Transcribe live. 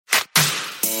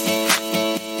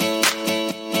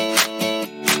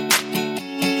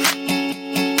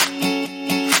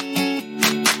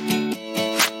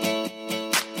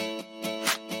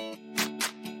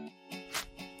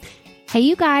Hey,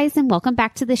 you guys, and welcome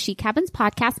back to the She Cabins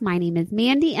podcast. My name is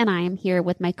Mandy, and I am here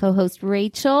with my co-host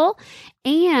Rachel.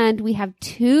 And we have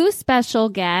two special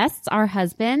guests. Our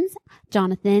husbands,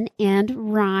 Jonathan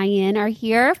and Ryan, are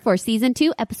here for season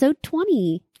 2, episode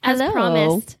 20. As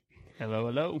promised. Hello,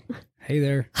 hello. Hey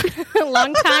there.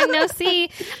 Long time no see.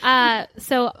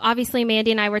 So obviously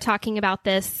Mandy and I were talking about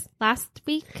this last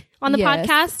week on the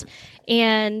podcast.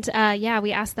 And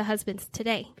we asked the husbands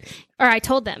today. Or I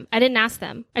told them. I didn't ask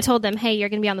them. I told them, hey, you're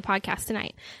going to be on the podcast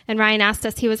tonight. And Ryan asked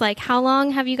us, he was like, how long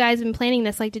have you guys been planning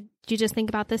this? Like, did you just think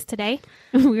about this today?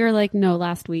 We were like, no,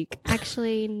 last week.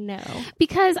 Actually, no.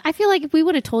 Because I feel like if we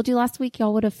would have told you last week,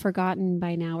 y'all would have forgotten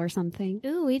by now or something.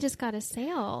 Ooh, we just got a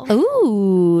sale.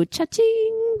 Ooh,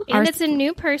 cha-ching. And it's a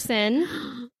new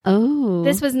person. Oh.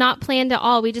 This was not planned at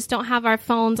all. We just don't have our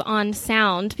phones on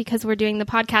sound because we're doing the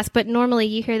podcast. But normally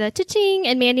you hear the cha-ching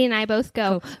and Mandy and I both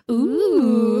go,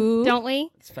 ooh. Don't we?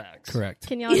 It's facts. Correct.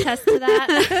 Can y'all attest to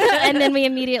that? And then we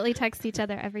immediately text each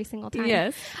other every single time.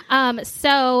 Yes.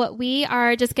 So we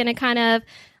are just going to kind of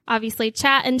obviously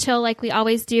chat and chill like we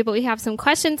always do, but we have some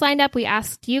questions lined up. We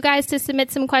asked you guys to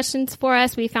submit some questions for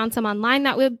us. We found some online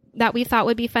that we thought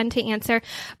would be fun to answer,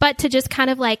 but to just kind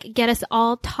of like get us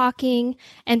all talking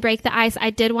and break the ice,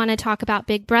 I did want to talk about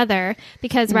Big Brother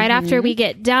because right after we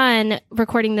get done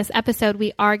recording this episode,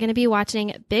 we are going to be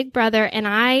watching Big Brother. And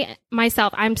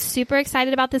I'm super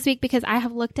excited about this week because I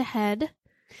have looked ahead.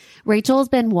 Rachel's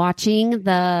been watching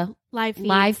the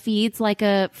live feeds like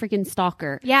a freaking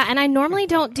stalker. Yeah, and I normally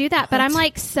don't do that, but I'm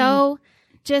like so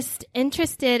just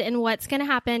interested in what's going to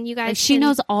happen. You guys, like she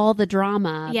knows all the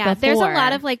drama. Yeah, before. There's a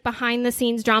lot of like behind the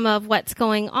scenes drama of what's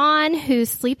going on, who's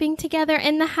sleeping together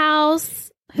in the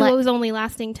house, who's only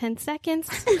lasting 10 seconds.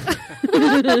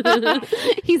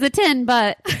 He's a 10,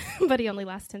 but he only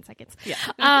lasts 10 seconds.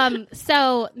 Yeah.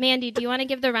 So Mandy, do you want to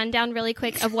give the rundown really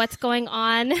quick of what's going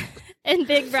on in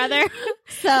Big Brother?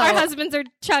 So our husbands are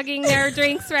chugging their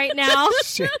drinks right now.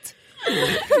 Shit.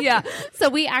 Yeah. So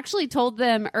we actually told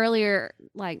them earlier,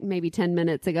 like maybe 10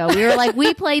 minutes ago, we were like,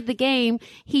 we played the game.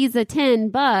 He's a 10,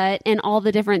 but, and all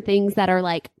the different things that are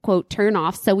like, quote, turn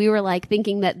off. So we were like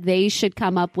thinking that they should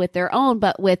come up with their own,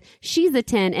 but with she's a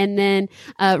 10. And then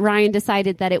Ryan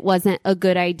decided that it wasn't a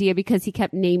good idea because he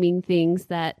kept naming things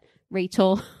that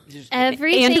Rachel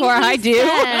everything and or I do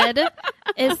said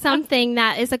is something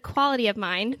that is a quality of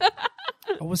mine.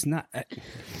 I was not.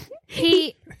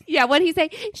 What'd he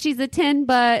say? She's a 10,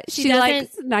 but she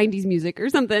likes 90s music or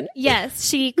something. Yes,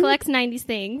 she collects 90s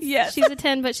things. Yes. She's a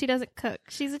 10, but she doesn't cook.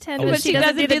 She's a 10, but she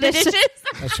doesn't do the dishes.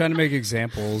 I was trying to make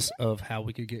examples of how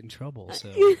we could get in trouble.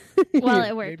 So, well,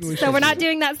 it worked. So we're not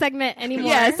doing that segment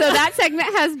anymore. Yeah, so that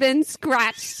segment has been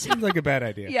scratched. Seems like a bad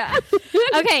idea. Yeah.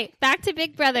 Okay, back to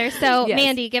Big Brother. So, yes.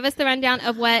 Mandy, give us the rundown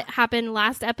of what happened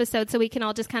last episode so we can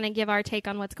all just kind of give our take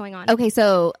on what's going on. Okay,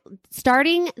 so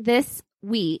starting this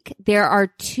week, there are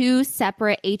 2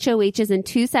 separate HOHs and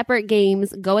 2 separate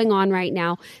games going on right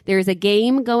now. There's a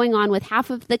game going on with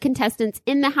half of the contestants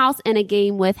in the house and a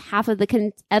game with half of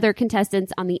the other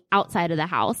contestants on the outside of the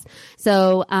house.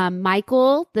 So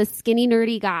Michael, the skinny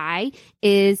nerdy guy,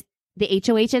 is the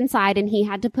HOH inside and he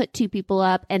had to put 2 people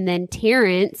up. And then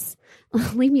Terrence,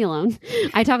 leave me alone.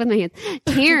 I talk with my hands.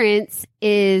 Terrence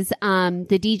is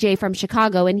the DJ from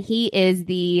Chicago and he is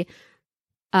the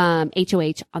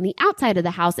HOH on the outside of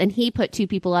the house, and he put 2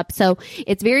 people up. So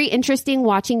it's very interesting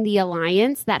watching the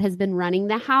alliance that has been running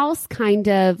the house kind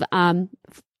of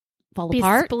fall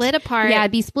apart. Split apart. Yeah,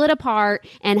 be split apart,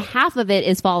 and half of it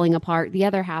is falling apart. The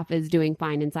other half is doing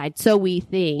fine inside. So we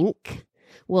think.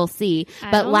 We'll see.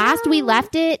 But last we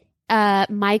left it,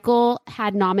 Michael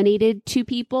had nominated 2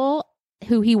 people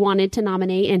who he wanted to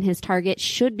nominate, and his target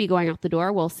should be going out the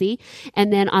door. We'll see.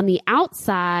 And then on the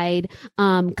outside,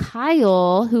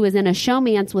 Kyle, who is in a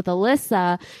showmance with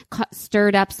Alyssa,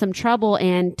 stirred up some trouble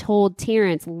and told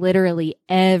Terrence literally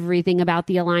everything about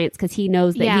the alliance because he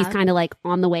knows that he's kind of like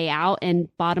on the way out and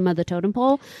bottom of the totem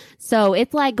pole. So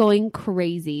it's like going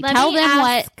crazy. Tell them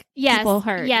what people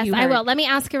heard. Yes, I will. Let me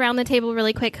ask around the table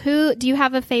really quick. Do you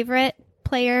have a favorite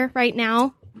player right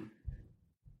now?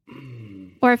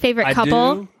 Or a favorite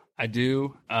couple? I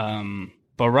do.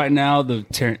 But right now,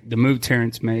 the move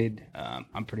Terrence made,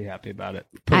 I'm pretty happy about it.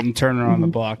 Putting Turner on the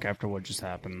block after what just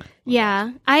happened.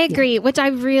 Yeah, I agree. Which I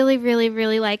really, really,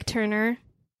 really like Turner.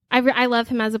 I love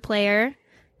him as a player.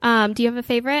 Do you have a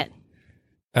favorite?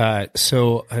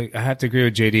 So I have to agree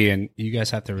with JD, and you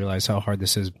guys have to realize how hard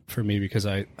this is for me because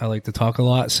I like to talk a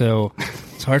lot. So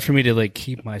it's hard for me to like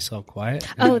keep myself quiet.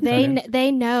 Oh, they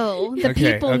know. The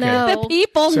people know. The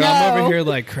people know. So I'm over here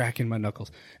like cracking my knuckles.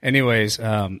 Anyways,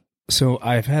 So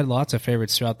I've had lots of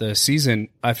favorites throughout the season.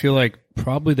 I feel like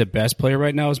probably the best player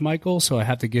right now is Michael, so I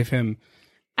have to give him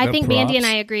I the think props. Mandy and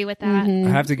I agree with that. Mhm. I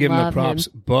have to give him the Love props,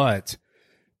 but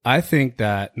I think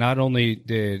that not only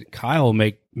did Kyle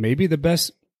make maybe the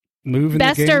best move in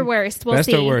Best the game, or worst, we'll best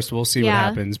see. or worst, we'll see what Yeah.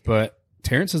 happens, but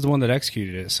Terrence is the one that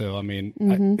executed it. So, I mean,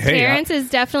 Mhm. Terrence is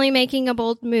definitely making a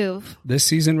bold move. this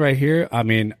season right here, I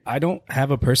mean, I don't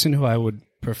have a person who I would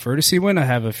prefer to see win. I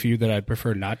have a few that I'd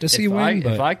prefer not to see win.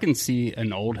 But If I can see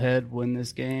an old head win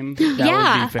this game, that would be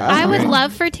Yeah, fantastic. I would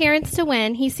love for Terrence to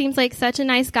win. He seems like such a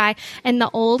nice guy, and the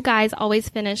old guys always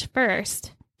finish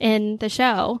first in the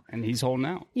show. And he's holding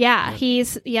out. Yeah, he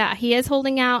is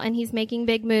holding out and he's making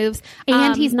big moves.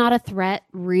 And he's not a threat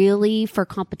really for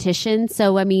competition.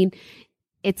 So, I mean,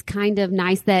 it's kind of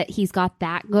nice that he's got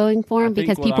that going for him I think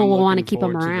because what people I'm will want to looking keep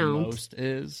him forward to the around. most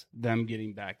is them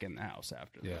getting back in the house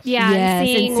after this. Yeah, Yes, and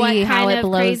seeing and what see how kind it of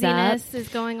blows up. craziness is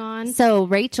going on. So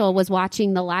Rachel was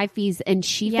watching the live feeds and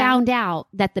she Yeah. found out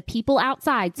that the people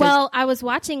outside. So Well, I was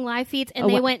watching live feeds and Oh,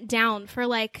 they what- went down for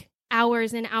like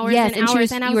hours and hours Yes, and and she hours,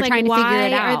 was- and I you was were like, trying to why figure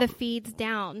it are out. the feeds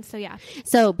down? So yeah,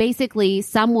 So basically,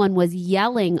 someone was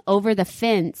yelling over the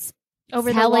fence,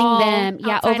 over telling the wall, them,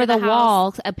 outside over of the house.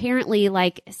 wall. Apparently,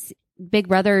 Big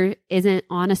Brother isn't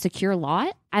on a secure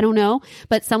lot. I don't know,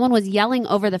 but someone was yelling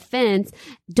over the fence,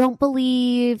 "Don't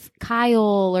believe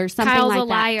Kyle" or something Kyle's like a that.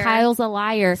 liar. Kyle's a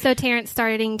liar. So Terrence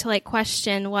starting to like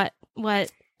question what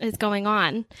is going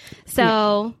on.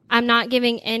 So I'm not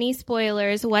giving any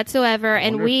spoilers whatsoever, I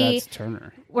and wonder if that's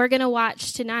Turner. we're gonna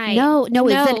watch tonight. No, it's No.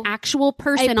 an actual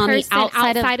person, on the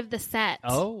outside of. of the set.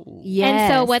 Oh. Yes.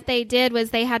 And so what they did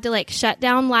was they had to like shut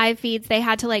down live feeds. They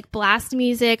had to like blast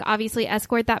music, obviously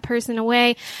escort that person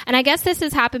away. And I guess this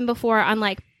has happened before on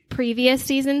like previous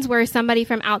seasons where somebody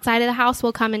from outside of the house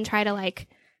will come and try to like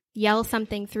yell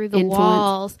something through the Influence.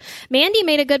 walls. Mandy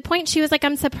made a good point. She was like,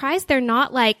 I'm surprised they're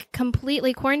not like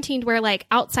completely quarantined where like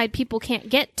outside people can't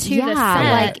get to the set.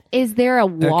 like, is there a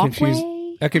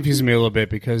walkway? That confuses me a little bit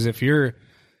because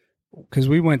because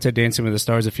we went to Dancing with the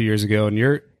Stars a few years ago and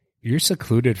you're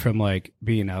secluded from like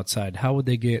being outside. How would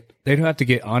they'd have to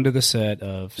get onto the set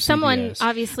of Someone CBS.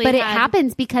 obviously But it had-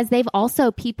 happens because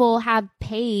people have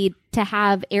paid to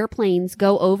have airplanes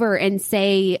go over and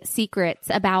say secrets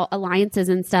about alliances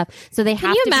and stuff. So they Can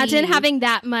have you to imagine be having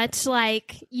that much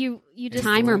like you just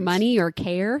time or money or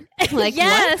care? Like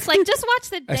yes, like just watch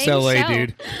the That's dang LA, show.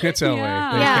 dude. It's LA.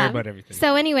 Yeah. They Yeah. care about everything.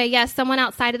 So anyway, yes, someone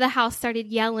outside of the house started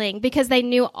yelling because they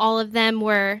knew all of them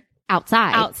were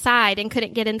outside and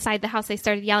couldn't get inside the house. They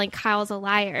started yelling, "Kyle's a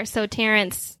liar." So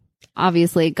Terrence,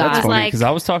 Obviously, That's God. funny like- because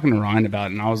I was talking to Ryan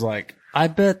about it, and I was like, I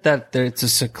bet that it's a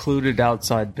secluded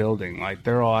outside building. Like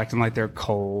they're all acting like they're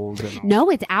cold. And all. No,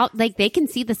 it's out. Like they can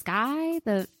see the sky,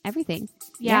 the everything.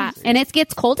 Yeah. And it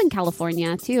gets cold in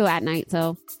California too at night.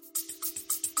 So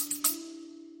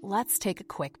Let's take a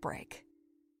quick break.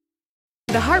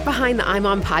 The heart behind the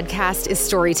iMom podcast is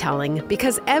storytelling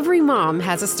because every mom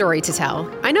has a story to tell.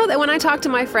 I know that when I talk to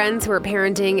my friends who are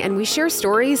parenting and we share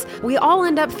stories, we all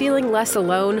end up feeling less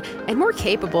alone and more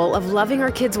capable of loving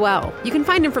our kids well. You can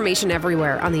find information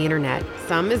everywhere on the internet.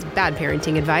 Some is bad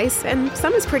parenting advice and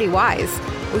some is pretty wise.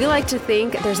 We like to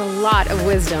think there's a lot of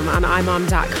wisdom on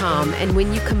imom.com, and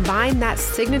when you combine that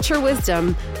signature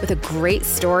wisdom with a great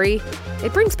story,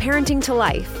 it brings parenting to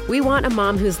life. We want a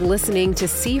mom who's listening to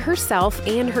see herself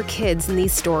and her kids in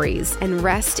these stories and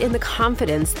rest in the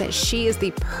confidence that she is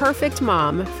the perfect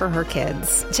mom for her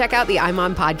kids. Check out the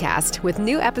iMom podcast with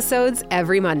new episodes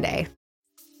every Monday.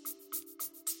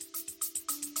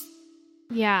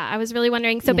 yeah, I was really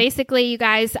wondering. So basically, you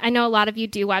guys, I know a lot of you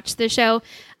do watch the show.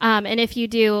 And if you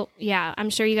do, yeah, I'm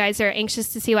sure you guys are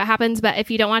anxious to see what happens. But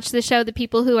if you don't watch the show, the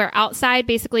people who are outside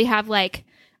basically have like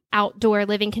outdoor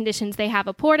living conditions. They have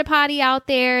a porta potty out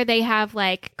there. They have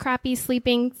like crappy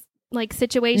sleeping like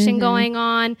situation going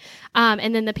on.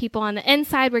 And then the people on the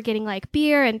inside were getting like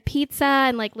beer and pizza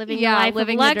and like living a life of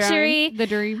luxury. the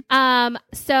dream.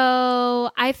 So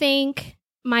I think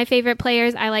my favorite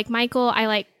players, I like Michael, I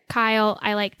like Kyle,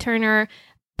 I like Turner,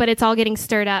 but it's all getting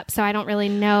stirred up. So I don't really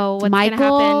know what's going to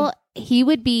Michael, happen. he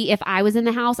would be, if I was in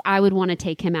the house, I would want to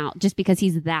take him out just because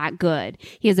he's that good.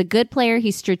 He is a good player.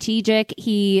 He's strategic.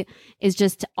 He is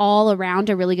just all around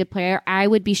a really good player. I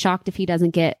would be shocked if he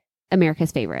doesn't get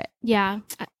America's favorite. Yeah.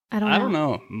 I don't know. I don't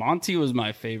know. Monty was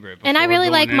my favorite. And I before really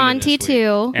going like into Monty this week.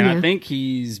 too. And Yeah. I think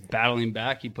he's battling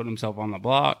back. He put himself on the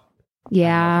block. I don't know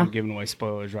Yeah. if I'm giving away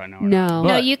spoilers right now. or No. not. No,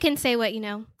 But, you can say what you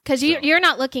know because you're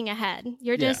not looking ahead.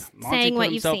 You're yeah, just Monty saying put what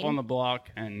you've himself seen. on the block,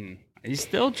 and He's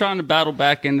still trying to battle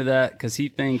back into that because he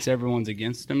thinks everyone's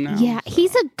against him now. Yeah, so.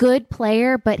 he's a good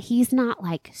player, but he's not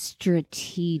like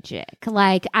strategic.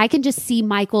 Like I can just see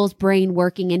Michael's brain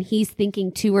working and he's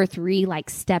thinking 2 or 3 like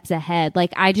steps ahead.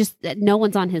 Like no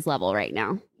one's on his level right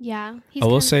now. Yeah. I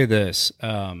will say this,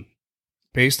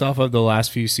 based off of the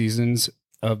last few seasons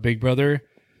of Big Brother,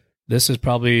 this is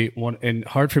probably one, and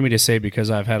hard for me to say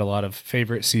because I've had a lot of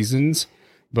favorite seasons,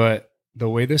 but the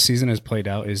way this season has played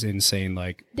out is insane.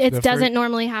 Like it doesn't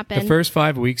normally happen. The first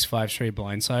 5 weeks, 5 straight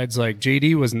blindsides. Like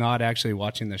JD was not actually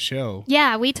watching the show.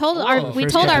 Yeah, we told our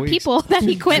weeks. people that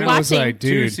he quit And I was watching. like,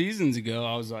 dude, 2 seasons ago,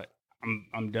 I was like,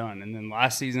 I'm done. And then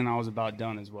last season, I was about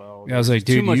done as well. I was like,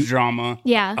 dude, too much drama.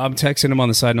 Yeah. I'm texting him on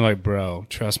the side and I'm like, bro,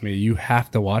 trust me, you have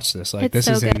to watch this. Like, It's this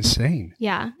so is good. insane.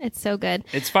 Yeah, it's so good.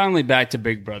 It's finally back to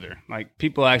Big Brother. Like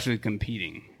people actually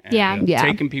competing. And, Yeah.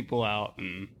 taking people out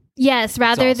and. Yes,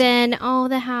 rather awesome. than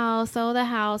the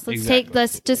house.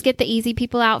 Let's just get the easy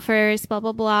people out first. Blah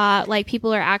blah blah. Like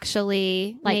people are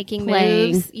actually Like making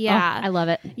playing. moves. Yeah, Oh, I love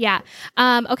it. yeah.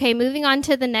 Okay, moving on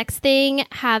to the next thing.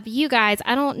 Have you guys?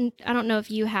 I don't know if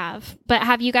you have, but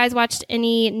have you guys watched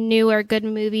any new or good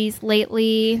movies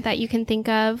lately that you can think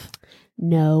of?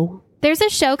 No. There's a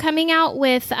show coming out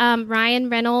with Ryan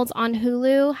Reynolds on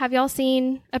Hulu. Have y'all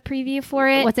seen a preview for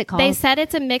it? What's it called? They said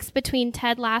it's a mix between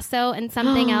Ted Lasso and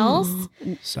something else.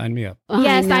 Sign me up.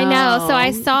 Yes, I know. So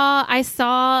I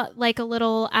saw like a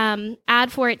little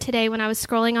ad for it today when I was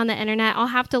scrolling on the internet. I'll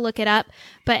have to look it up.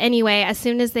 But anyway, as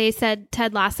soon as they said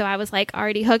Ted Lasso, I was like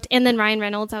already hooked. And then Ryan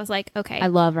Reynolds, I was like, okay. I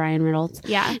love Ryan Reynolds.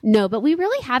 Yeah. No, but we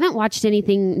really haven't watched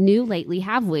anything new lately,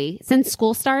 have we? Since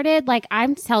school started, like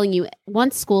I'm telling you,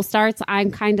 once school starts, I'm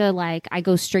kind of like, I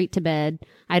go straight to bed.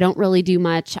 I don't really do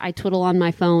much. I twiddle on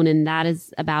my phone and that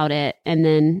is about it. And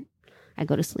then I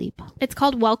go to sleep. It's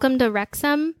called Welcome to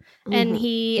Wrexham. And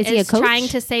he Is he a coach? trying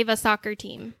to save a soccer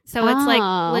team. So it's like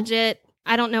Oh. legit.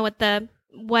 I don't know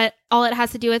what all it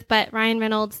has to do with, but Ryan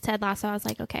Reynolds, Ted Lasso, I was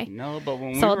like, okay. No, but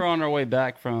when Sold. we were on our way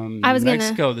back from I was gonna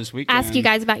Mexico this weekend, Ask you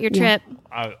guys about your trip.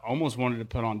 I almost wanted to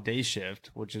put on Day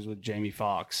Shift, which is with Jamie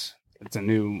Foxx. It's a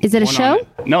new. Is it a one show?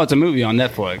 No, it's a movie on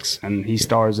Netflix, and he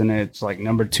stars in it. It's like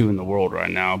number 2 in the world right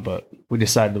now. But we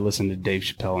decided to listen to Dave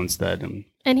Chappelle instead. And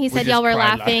And he said just y'all were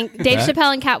cried laughing. Dave That-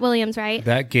 Chappelle and Cat Williams, right?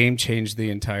 That game changed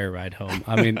the entire ride home.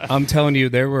 I mean, I'm telling you,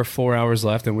 there were 4 hours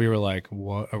left, and we were like,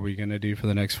 "What are we gonna do for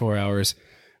the next 4 hours?"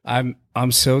 I'm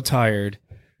so tired,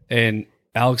 and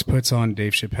Alex puts on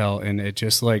Dave Chappelle, and it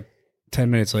just like 10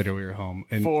 minutes later we were home,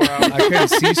 and 4 hours. I couldn't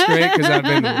see straight because I've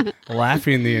been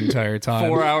laughing the entire time.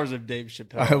 4 hours of Dave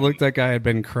Chappelle. I looked like I had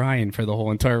been crying for the whole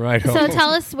entire ride home. So tell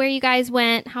us where you guys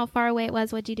went, how far away it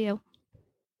was, what'd you do?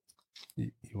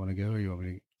 You want to go, or you want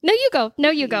me to? No, you go. No,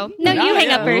 you go. No, you hang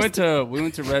up we first.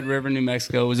 went to Red River, New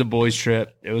Mexico. It was a boys'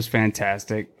 trip. It was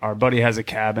fantastic. Our buddy has a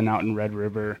cabin out in Red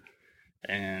River,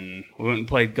 and we went and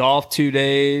played golf 2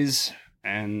 days.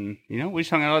 And we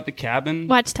just hung out at the cabin,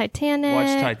 Watch Titanic.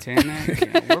 watched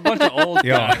Titanic. We're a bunch of old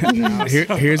Yeah. guys now.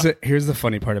 Here's the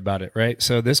funny part about it, right?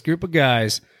 So this group of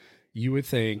guys, you would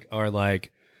think are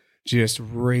like just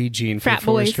raging for Frat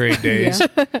 4 boys. straight days,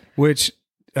 which.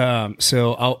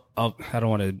 So I don't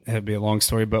want to have it be a long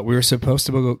story, but we were supposed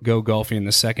to go golfing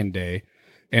the second day,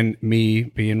 and me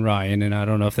being Ryan, and I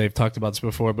don't know if they've talked about this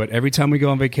before, but every time we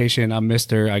go on vacation, I'm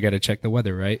I got to check the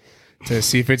weather, right? To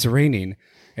see if it's raining,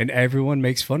 and everyone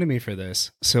makes fun of me for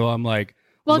this. So I'm like,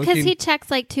 Well, because looking- he checks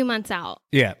like 2 months out.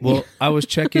 yeah, well, I was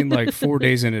checking like 4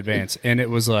 days in advance, and it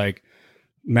was like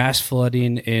mass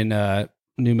flooding in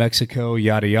New Mexico,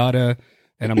 yada yada.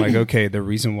 And I'm like, okay, the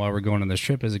reason why we're going on this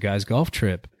trip is a guy's golf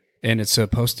trip, and it's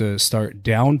supposed to start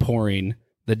downpouring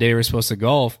the day we're supposed to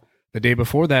golf. The day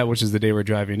before that, which is the day we're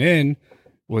driving in,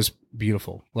 was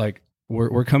beautiful. Like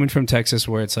we're coming from Texas,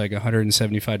 where it's like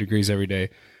 175 degrees every day.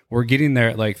 We're getting there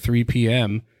at like 3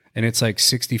 p.m. and it's like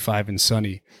 65 and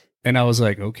sunny. And I was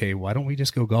like, okay, why don't we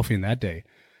just go golfing that day?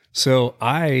 So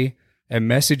I am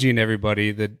messaging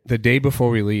everybody the day before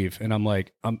we leave, and I'm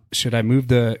like, should I move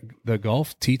the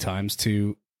golf tee times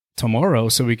to tomorrow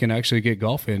so we can actually get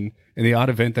golf in the odd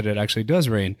event that it actually does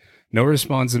rain? No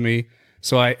response to me,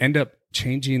 so I end up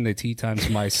changing the tee times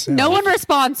myself. No one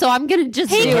responds, so I'm going to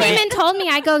just He do came it. and told me.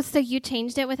 I go, so you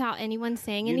changed it without anyone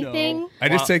saying anything? I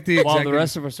just take the while the executive-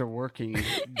 rest of us are working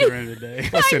during the day.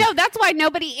 I Listen, know, that's why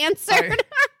nobody answered.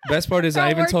 best part is We're I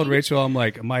all even told working. Rachel, I'm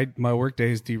like, my work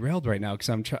day is derailed right now because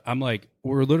I'm like,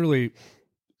 we're literally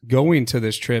going to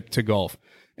this trip to golf,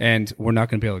 and we're not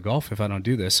going to be able to golf if I don't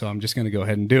do this. So I'm just going to go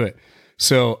ahead and do it.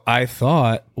 So I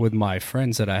thought with my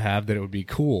friends that I have that it would be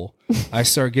cool. I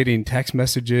start getting text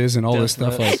messages and all this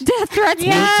stuff like, Death threats,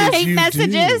 Yeah. "What did hate you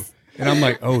messages. do?" And I'm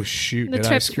like, oh shoot, The did I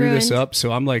trip's screw this ruined. up?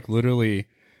 So I'm like literally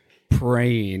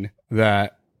praying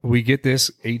that we get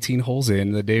this 18 holes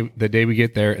in the day we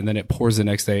get there, and then it pours the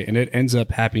next day, and it ends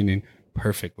up happening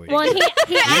perfectly. Well, and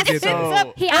he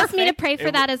So- asked me to pray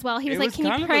for that as well. He was it like, was "Can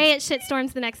kind you of pray a- it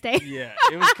shitstorms the next day?" Yeah,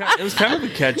 it was kind of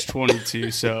a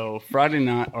catch-22. So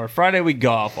Friday we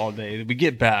golf all day. We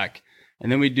get back,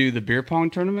 and then we do the beer pong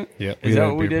tournament. Yeah, Is that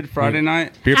what we did Friday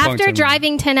night? Beer pong After tournament.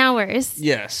 driving 10 hours.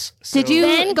 Yes. Did So you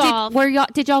Then golf.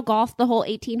 Did y'all golf the whole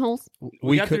 18 holes?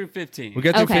 We got could- through 15. We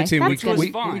got through Okay, 15. that's We, good. Which was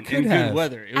we, fine we in could good have.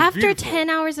 weather. It was After beautiful. 10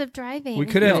 hours of driving. We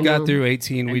could have Yeah, got no. through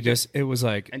 18. It was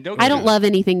like And I don't love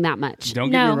anything that much. Don't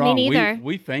No, get me me wrong. neither.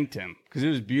 We thanked him because it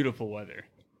was beautiful weather.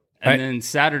 And then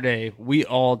Saturday, we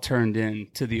all turned in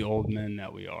to the old men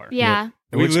that we are. Yeah.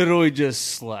 We Which- literally just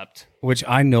slept. which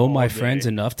I know my day. friends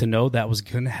enough to know that was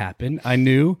going to happen. I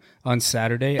knew on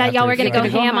Saturday That y'all after were going to go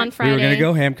Friday- ham on We Friday. were going to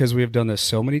go ham because we have done this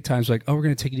so many times. Like, oh, we're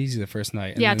going to take it easy the first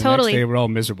night. And Yeah, then the totally. next day, we're all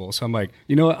miserable. So I'm like,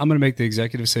 you know what? I'm going to make the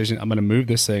executive decision. I'm going to move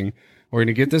this thing. We're going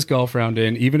to get this golf round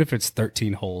in, even if it's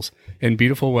 13 holes in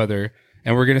beautiful weather.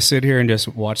 And we're going to sit here and just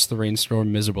watch the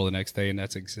rainstorm miserable the next day. And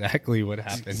that's exactly what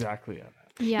happened. Exactly.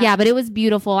 Yeah, but it was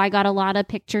beautiful. I got a lot of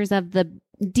pictures of the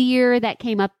deer that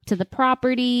came up to the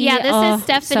property. Yeah, this Oh, is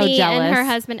Stephanie so and her jealous.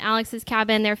 husband Alex's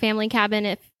cabin, their family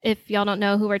cabin. If y'all don't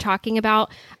know who we're talking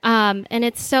about, and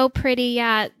it's so pretty.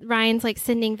 Yeah, Ryan's like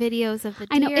sending videos of the deer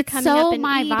I know it's coming up so and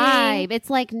my eating. vibe. It's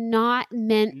like not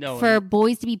meant No, for and-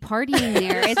 boys to be partying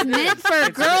there. It's meant for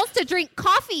girls to drink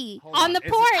coffee Hold on the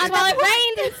It's- porch it's- while it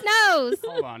rains and snows.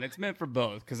 Hold on, it's meant for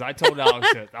both. Because I told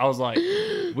Alex this. I was like,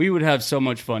 we would have so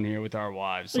much fun here with our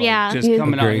wives. Like, Yeah. just Yeah.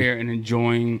 coming out Agreed. here and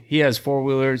enjoying. He has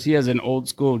 4-wheelers. He has an old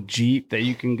school Jeep that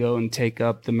you can go and take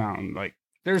up the mountain. Like,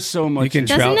 there's so much. can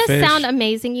to- Doesn't this Trout fish. sound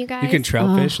amazing, you guys? You can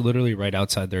trout fish literally right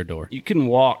outside their door. You can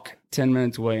walk 10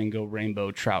 minutes away and go rainbow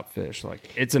trout fish. Like,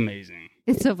 it's amazing.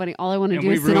 It's so funny. All I want to And do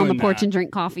we is sit on the ruined porch that. and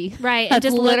drink coffee. Right, and That's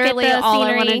just look at literally the all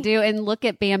I want to scenery. do, and look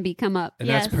at Bambi come up. And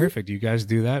Yes. that's perfect. You guys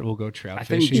do that. We'll go trout I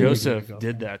think fishing. We can Joseph go-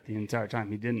 did that the entire time.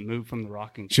 He didn't move from the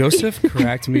rocking chair. Joseph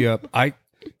cracked me up.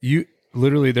 You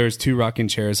literally there's 2 rocking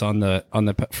chairs on the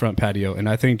front patio, and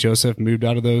I think Joseph moved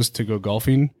out of those to go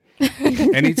golfing.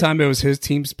 Anytime it was his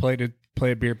teams play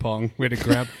a beer pong, we had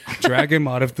to drag him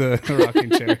out of the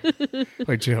rocking chair.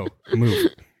 Like, Joe,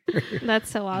 move. That's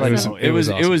so But awesome. no, it was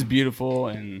awesome. beautiful,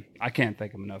 and I can't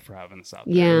thank him enough for having us out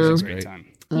there. Yeah. It was That's a great great. time.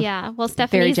 Yeah, well, Very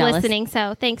Stephanie's jealous. listening,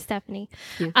 so thanks, Stephanie.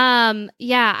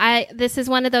 Yeah. This is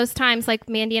one of those times, like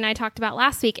Mandy and I talked about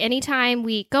last week. Anytime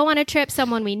we go on a trip,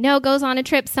 someone we know goes on a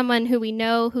trip, someone who we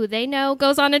know who they know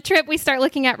goes on a trip, we start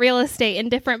looking at real estate in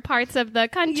different parts of the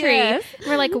country. Yes.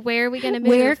 We're like, where are we going to move?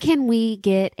 Where can we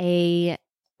get a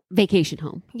vacation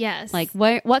home? Yes. Like,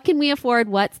 what can we afford?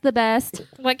 What's the best?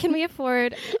 what can we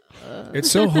afford?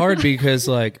 It's so hard because,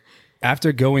 like,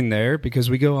 after going there, because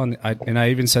we go on, and I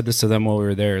even said this to them while we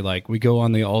were there, like, we go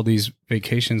on all these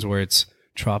vacations where it's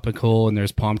tropical and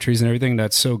there's palm trees and everything.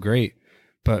 That's so great.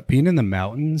 But being in the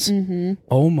mountains,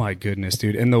 oh my goodness,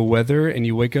 dude. And the weather, and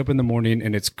you wake up in the morning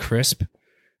and it's crisp.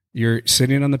 You're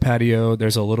sitting on the patio.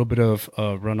 There's a little bit of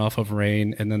runoff of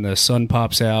rain, and then the sun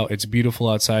pops out. It's beautiful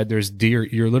outside. There's deer.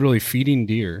 You're literally feeding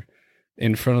deer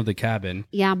in front of the cabin.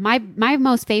 Yeah, my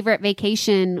most favorite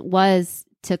vacation was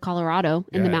to Colorado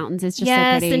in the Yeah. mountains. It's just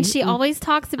Yes, so pretty. and she always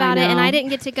talks about it, and know. I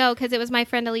didn't get to go because it was my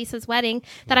friend Elisa's wedding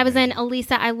that I was in.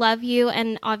 Elisa, I love you,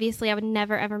 and obviously I would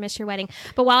never ever miss your wedding.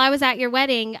 But while I was at your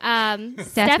wedding,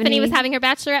 Stephanie was having her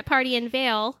bachelorette party in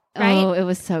Vail, right? Oh, it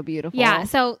was so beautiful. Yeah,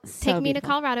 so So take me to beautiful.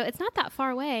 Colorado. It's not that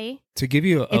far away. To give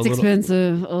you a It's little,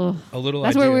 expensive. Oh. a little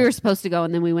That's idea. where we were supposed to go,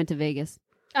 and then we went to Vegas.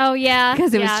 Oh yeah,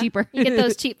 'Cause it was yeah. cheaper. You get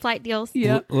those cheap flight deals.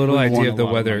 Little We won idea a of the lot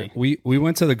of weather. money. We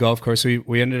went to the golf course.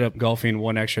 We ended up golfing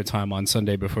one extra time on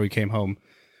Sunday before we came home,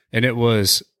 and it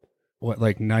was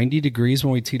like 90 degrees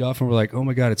when we teed off, and we're like, oh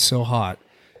my god, it's so hot.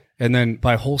 And then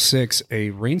by hole 6,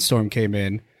 a rainstorm came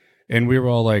in, and we were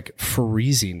all like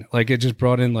freezing. Like, it just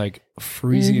brought in like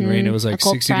freezing rain. It was A like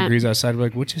cold 60 front. degrees outside. We're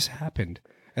like, what just happened?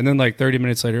 And then like 30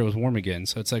 minutes later, it was warm again.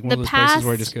 So it's like one of those places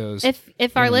where it just goes. If our in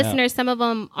and out. listeners, some of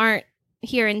them aren't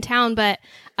here in town, but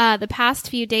the past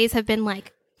few days have been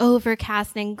like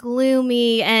overcast and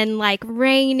gloomy and like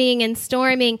raining and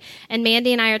storming, and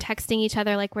Mandy and I are texting each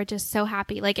other like we're just so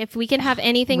happy. Like, if we can have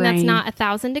anything that's Rain. not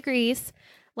 1,000 degrees,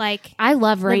 like I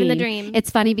love rain. living the dream. It's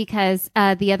funny because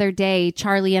the other day,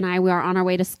 Charlie and I were on our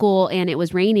way to school and it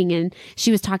was raining and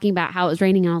she was talking about how it was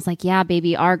raining. And I was like, yeah,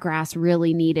 baby, our grass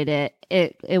really needed it.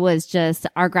 It was just,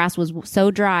 our grass was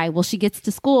so dry. Well, she gets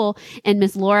to school and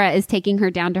Miss Laura is taking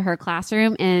her down to her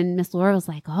classroom. And Miss Laura was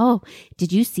like, oh,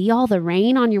 did you see all the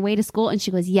rain on your way to school? And she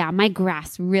goes, yeah, my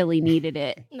grass really needed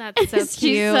it. That's so cute.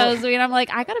 She's so sweet. I'm like,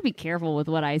 I got to be careful with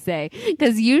what I say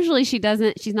because usually she's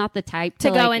not the type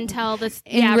to go like, and tell this,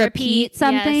 and repeat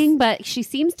something, yes. but she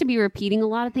seems to be repeating a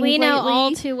lot of things. We know lately.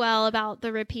 all too well about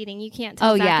the repeating. You can't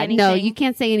tell Oh Zach yeah, anything. no, you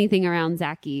can't say anything around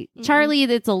Zachy. Charlie,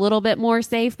 it's a little bit more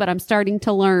safe, but I'm starting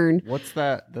to learn. What's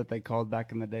that they called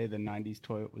back in the day? The 90s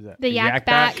toy? Was that The yak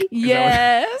back? Is that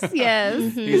Yes, yes.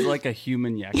 what- He's like a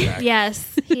human yak back.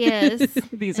 Yes, he is.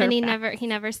 These are and facts. he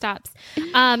never stops.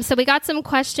 So we got some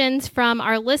questions from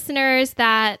our listeners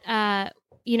that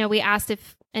we asked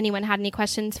if anyone had any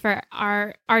questions for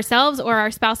ourselves or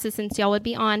our spouses since y'all would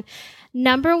be on.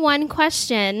 Number one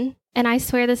question, and I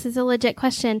swear this is a legit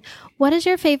question. What is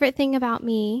your favorite thing about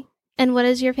me? And what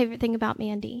is your favorite thing about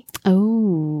Mandy?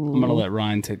 Oh, I'm going to let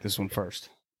Ryan take this one first.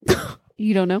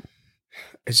 you don't know?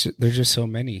 There's just so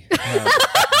many. I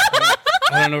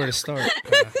don't know where to start.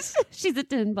 She's a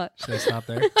 10 buck. Should I stop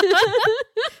there?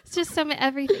 It's just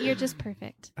everything. You're just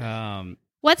perfect.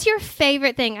 What's your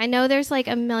favorite thing? I know there's like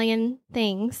a million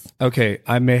things. Okay,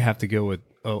 I may have to go with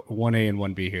 1A and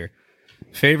 1B here.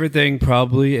 Favorite thing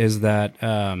probably is that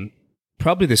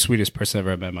probably the sweetest person I've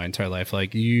ever met in my entire life.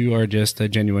 Like, you are just a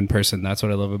genuine person. That's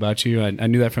what I love about you. I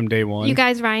knew that from day one. You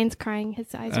guys, Ryan's crying.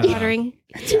 His eyes are watering.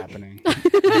 It's happening.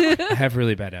 I have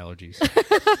really bad allergies.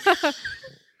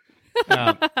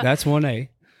 That's 1A.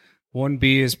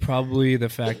 1B is probably the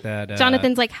fact that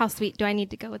Jonathan's like, how sweet do I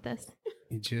need to go with this?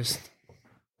 you just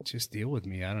deal with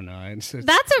me. I don't know. It's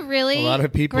That's a really a lot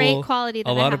of people, great quality. That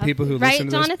a lot I of have. people who right, listen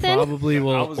to Jonathan? this probably I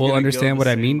will was gonna understand go what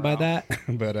the I same mean by route. that.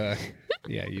 But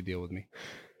yeah, you deal with me.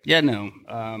 Yeah, no.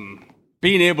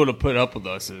 Being able to put up with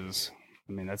us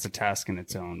that's a task in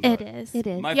its own. It but is. It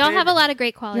is. My Y'all have a favorite- lot of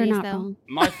great You're qualities, not though. wrong.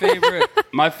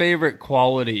 My favorite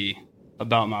quality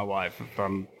about my wife, if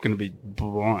I'm going to be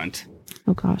blunt,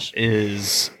 Oh gosh.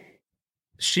 is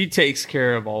she takes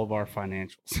care of all of our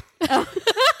financials.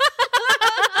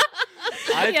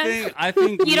 Yes. I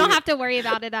think You don't have to worry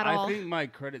about it at all. I think my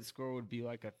credit score would be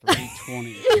like a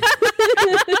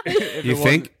 320. You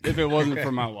think? If it wasn't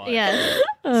for my wife. Yes.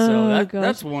 So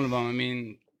that's one of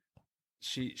them.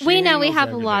 She We know we handles have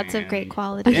everything, lots of and- great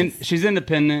qualities. And she's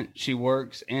independent. She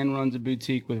works and runs a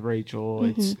boutique with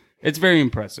Rachel. It's very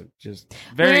impressive. Just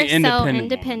very We're independent. so woman.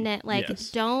 independent. Like,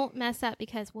 Yes. don't mess up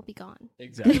because we'll be gone.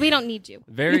 Exactly. Because we don't need you.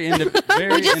 Very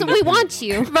independent. We want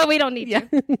you. But we don't need you.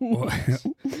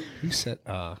 Who said?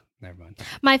 Never mind.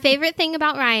 My favorite thing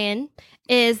about Ryan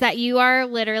is that you are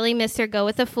literally Mr. Go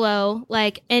with the flow.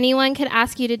 Like, anyone could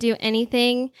ask you to do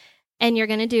anything and you're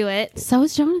going to do it. So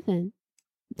is Jonathan.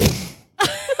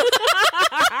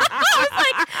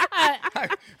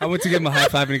 I went to give him a high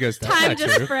five and he goes, "That's Time not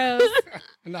just true." froze.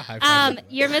 I'm not high fiving.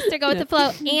 You're Mr. Go with the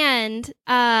flow. And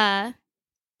I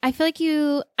feel like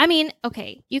you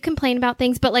complain about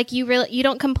things, but like you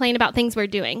don't complain about things we're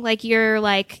doing. Like, you're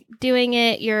like doing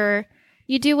it.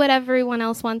 You do what everyone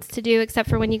else wants to do, except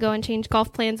for when you go and change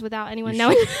golf plans without anyone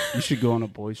knowing. You should go on a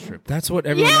boys trip. That's what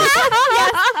everyone.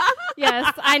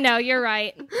 Yes, I know. You're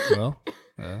right. Well,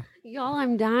 Y'all,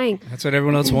 I'm dying. that's what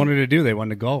everyone else wanted to do. They wanted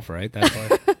to golf, right? That's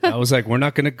why I was like, we're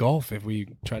not going to golf if we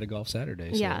try to golf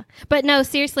Saturday. So. Yeah. But no,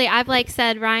 seriously, I've like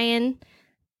said, Ryan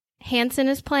Hansen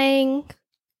is playing.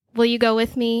 Will you go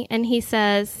with me? And he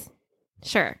says,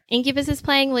 sure. Incubus is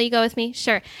playing. Will you go with me?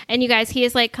 Sure. And you guys, he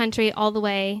is like country all the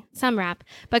way, some rap,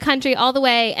 but country all the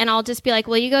way. And I'll just be like,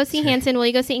 will you go see Hansen? Will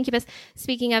you go see Incubus?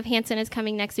 Speaking of, Hansen is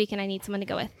coming next week and I need someone to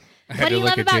go with. What do you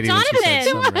love about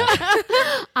Jonathan?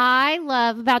 I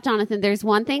love about Jonathan, there's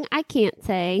one thing I can't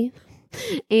say,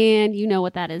 and you know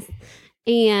what that is.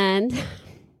 And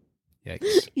Yikes.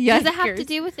 Does it have to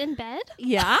do with in bed?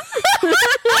 Yeah.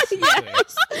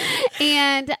 Yes.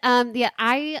 And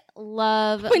I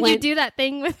love When you do that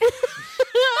thing with...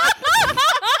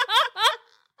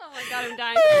 Oh my God, I'm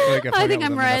dying. I think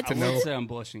I'm red. I would say I'm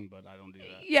blushing, but I don't do that.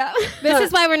 Yeah. This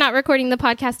is why we're not recording the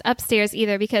podcast upstairs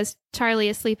either, because Charlie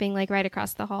is sleeping like right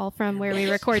across the hall from where we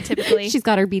record typically. She's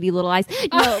got her beady little eyes.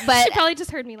 No, but she probably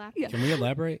just heard me laugh. Can we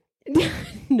elaborate?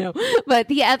 no. But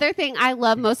the other thing I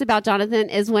love most about Jonathan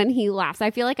is when he laughs.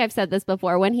 I feel like I've said this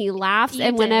before. When he laughs You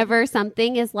and did. whenever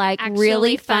something is like Actually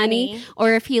really funny, funny.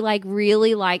 or if he like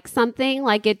really likes something,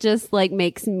 like it just like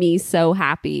makes me so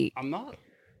happy. I'm not.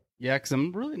 Yeah, because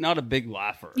I'm really not a big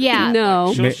laugher. Yeah.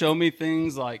 No. She'll show me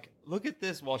things like look at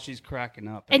this while she's cracking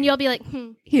up. And you'll be like,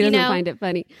 He you doesn't know? find it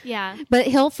funny. Yeah. But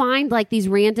he'll find like these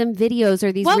random videos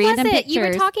or these What was random it? pictures. You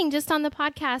were talking just on the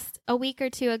podcast a week or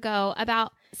two ago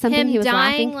about Something him he was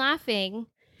dying laughing?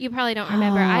 You probably don't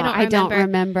remember. Oh, I don't remember.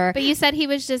 remember. But you said he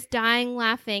was just dying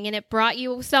laughing, and it brought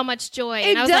you so much joy. It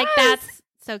And I was like, does. that's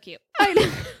so cute. I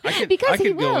could, Because I he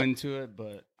could go will. into it,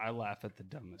 but I laugh at the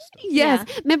dumbest stuff. Yes.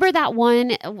 Yeah. Remember that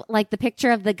one, like the picture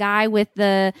of the guy with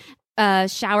the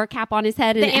shower cap on his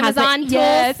head? And The it has Amazon tools?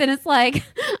 Yes. And it's like,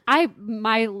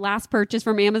 my last purchase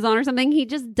from Amazon or something, he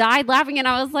just died laughing. And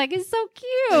I was like, it's so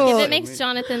cute. If it makes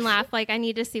Jonathan laugh, like, I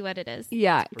need to see what it is.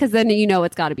 Yeah. Because then you know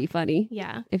it's got to be funny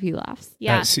Yeah. if he laughs.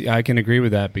 Yeah. See, I can agree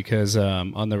with that because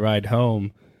on the ride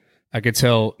home, I could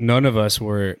tell none of us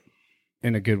were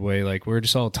in a good way. Like we're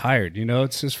just all tired. You know,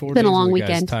 it's just 4 Been days. a long and the guy's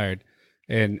weekend. tired.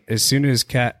 And as soon as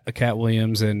Cat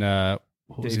Williams and what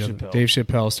was Dave the other- Chappelle. Dave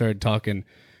Chappelle started talking,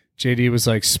 JD was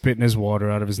like spitting his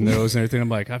water out of his nose and everything. I'm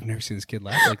like, I've never seen this kid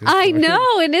laugh like this. I before.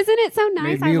 know. And isn't it so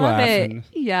nice? Made I me love laugh it. and-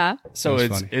 Yeah. So That was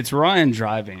it's funny. it's Ryan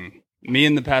driving, me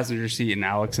in the passenger seat, and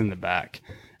Alex in the back,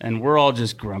 and we're all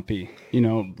just grumpy. You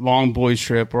know, long boys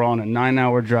trip. We're on a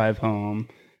 9-hour drive home,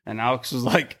 and Alex was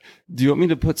like, "Do you want me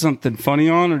to put something funny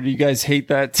on, or do you guys hate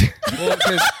that?" too?" Well,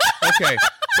 'cause- okay.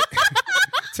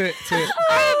 to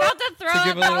I'm about to throw give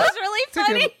up. a That little- was really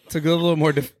funny. to give a little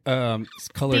more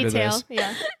color to Detail. this.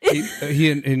 Yeah. He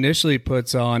initially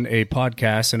puts on a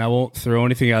podcast, and I won't throw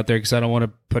anything out there because I don't want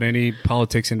to put any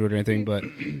politics into it or anything. But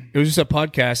it was just a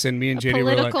podcast, and me and JD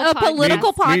were like, Political A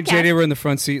political me and podcast. JD were in the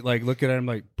front seat, like looking at him,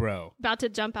 like, bro, About to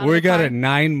jump out. we of the got car.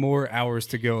 9 more hours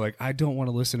to go. Like, I don't want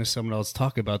to listen to someone else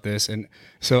talk about this. And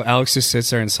so Alex just sits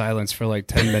there in silence for like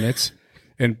 10 minutes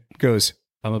and goes,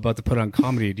 "I'm about to put on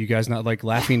comedy. Do you guys not like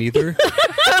laughing either?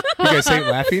 You guys hate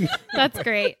laughing?" That's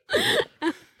great.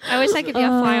 I wish I could be a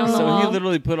fly on the So he wall.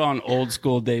 literally put on old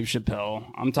school Dave Chappelle.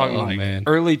 I'm talking Oh, like man.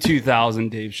 early 2000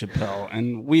 Dave Chappelle,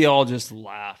 and we all just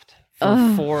laughed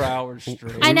for 4 hours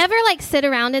straight. I never like sit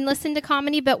around and listen to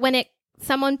comedy, but when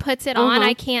someone puts it on,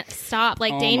 I can't stop.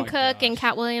 Like Oh Dane my Cook and gosh.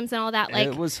 Cat Williams and all that. Like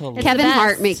it was hilarious. Kevin the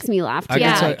Hart best. makes me laugh too. I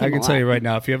Yeah. can, I can tell you right right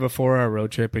now, if you have a 4-hour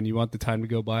road trip and you want the time to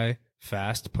go by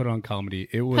fast, put on comedy.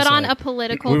 It was put on like- a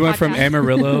political. We went from podcast.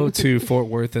 Amarillo to Fort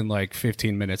Worth in like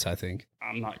 15 minutes, I think.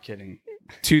 I'm not kidding.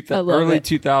 I love Early it.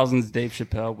 2000s Dave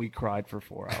Chappelle, we cried for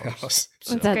 4 hours. That's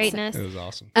That's- greatness. It was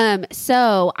awesome.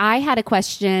 So I had a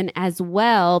question as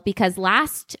well because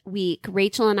last week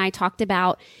Rachel and I talked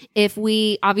about if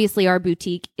obviously our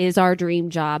boutique is our dream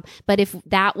job, but if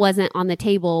that wasn't on the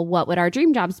table, what would our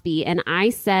dream jobs be? And I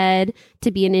said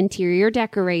to be an interior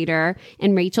decorator,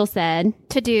 and Rachel said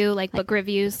To do like book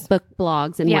reviews. book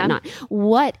blogs and Yeah. whatnot.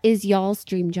 What is y'all's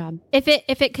dream job? If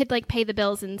it could like pay the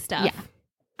bills and stuff. Yeah.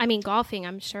 I mean, golfing,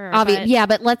 I'm sure. but- Yeah,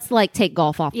 but let's like take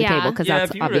golf off the Yeah. table because Yeah, that's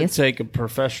if you were to obvious. take a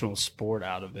professional sport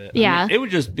out of it, Yeah. it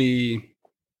would just be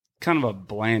kind of a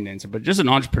bland answer, but just an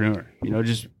entrepreneur. You know,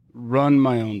 just run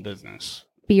my own business.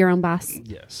 Be your own boss.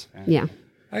 Yes. And Yeah.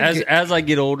 As I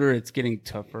get older, it's getting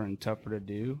tougher and tougher to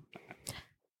do.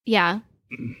 Yeah.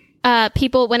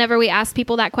 People, whenever we asked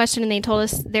people that question and they told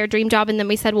us their dream job, and then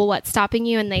we said, well, what's stopping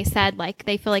you? And they said, like,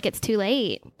 they feel like it's too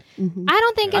late. Mhm. I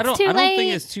don't think it's too I late. don't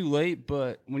think it's too late,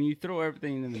 but when you throw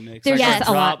everything in the mix, There's like our just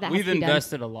a lot job, that has we've to be done.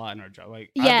 invested a lot in our job. Like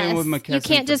I've Yes. been with McKesson You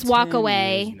can't for just walk 10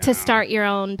 away years to now. start your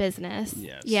own business.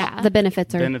 Yes. Yeah. The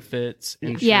benefits are benefits,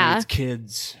 insurance, Yeah.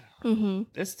 kids. hmm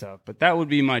It's tough, but that would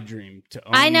be my dream to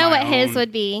own I know my what his own-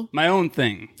 would be. my own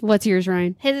thing. What's yours,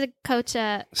 Ryan? His is a coach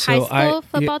a high school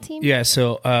football team. Yeah,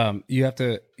 so you have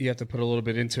to put a little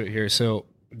bit into it here. So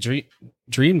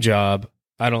dream job,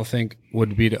 I don't think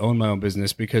would be to own my own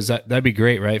business because that'd be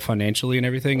great, right? Financially and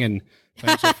everything and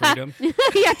financial freedom.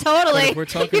 Yeah, totally. But if we're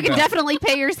talking You can about- definitely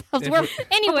pay yourselves. If We're- we're-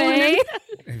 Anyway,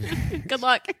 Good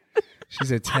luck.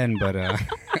 She's a 10, but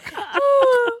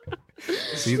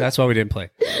see, that's why we didn't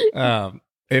play.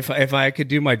 If I could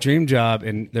do my dream job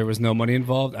and there was no money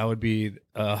involved, I would be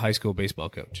a high school baseball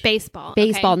coach. baseball.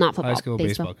 Baseball, okay. not football. High school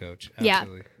baseball coach. Yeah.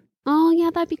 Absolutely. Oh, yeah,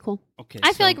 that'd be cool. Okay,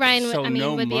 I feel like Ryan so would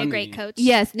no be a great money. coach.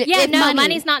 Yes. Yeah, if no,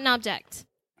 money's not an object.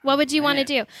 What would you want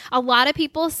to Man. do? A lot of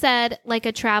people said like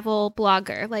a travel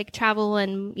blogger, like travel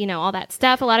and, all that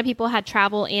stuff. A lot of people had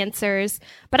travel answers,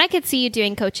 but I could see you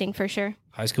doing coaching for sure.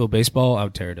 High school baseball, I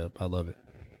would tear it up. I love it.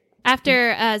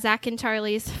 After Zach and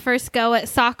Charlie's first go at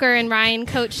soccer and Ryan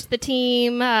coached the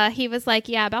team, he was like,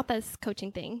 yeah, about this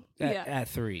coaching thing. At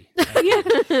 3.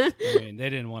 I mean, they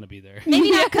didn't want to be there. Maybe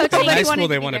not coaching. In high school,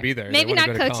 they want to be there. They Maybe wanna not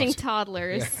go to coaching college.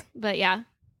 toddlers, but yeah.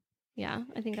 Yeah,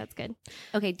 I think that's good.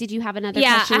 Okay, did you have another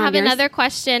Yeah, question? I have on yours? another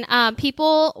question.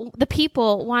 The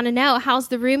people want to know, how's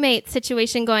the roommate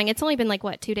situation going? It's only been like,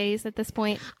 what, 2 days at this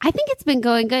point? I think it's been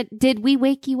going good. Did we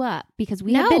wake you up? Because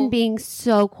we have No. been being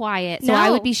so quiet. So I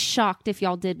No. would be shocked if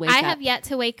y'all did wake up. I have yet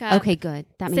to wake up. Okay, good.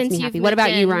 That makes Since me you've happy. What moved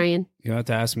about you, in. Ryan? You don't have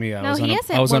to ask me. I No, was on he a,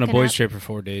 hasn't I was on a woken boys up. trip for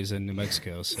 4 days in New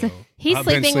Mexico. So He's I've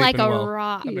been sleeping like a sleeping well.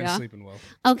 rock. I've been Yeah. sleeping well.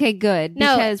 Okay, good.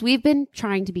 No. Because we've been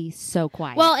trying to be so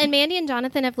quiet. Well, and Mandy and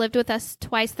Jonathan have lived with us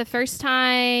twice. The first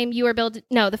time you were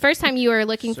the first time you were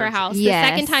looking for a house. Yes. The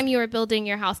second time you were building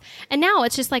your house. And now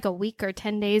it's just like a week or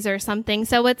 10 days or something.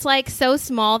 So it's like so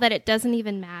small that it doesn't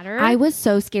even matter. I was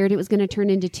so scared it was going to turn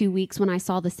into 2 weeks when I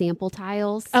saw the sample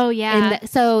tiles. Oh, yeah. And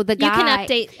so the guy... You can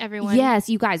update everyone. Yes,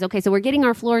 you guys. Okay, so we're getting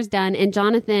our floors done, and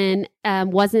Jonathan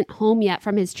wasn't home yet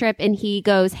from his trip, and he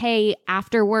goes, "Hey,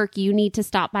 after work, you need to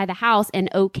stop by the house and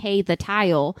okay the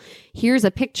tile. Here's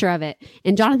a picture of it."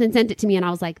 And Jonathan sent it to me, and I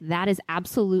was like, "That is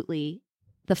absolutely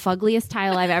the fuggliest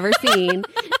tile I've ever seen.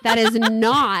 That is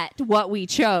not what we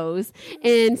chose."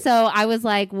 And so I was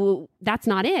like, "Well, that's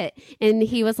not it." And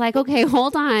he was like, "Okay,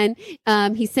 hold on."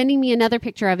 He's sending me another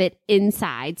picture of it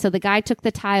inside. So the guy took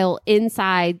the tile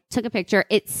inside, took a picture.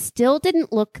 It still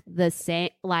didn't look the same,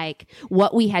 like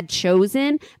what we had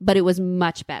chosen, but it was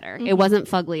much better. It wasn't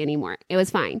fugly anymore. It was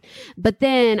fine. But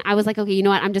then I was like, okay, you know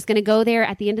what? I'm just going to go there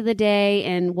at the end of the day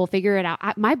and we'll figure it out.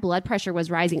 My blood pressure was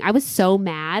rising. I was so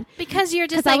mad. Because you're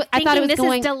just 'Cause like I thought it thinking was this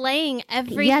going- is delaying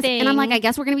everything. Yes, and I'm like, I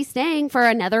guess we're going to be staying for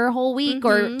another whole week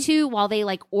or two while they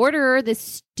like order this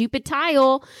stupid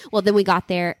tile. Well, then we got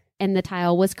there and the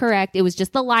tile was correct. It was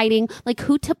just the lighting. Like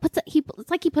who puts it's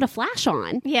like he put a flash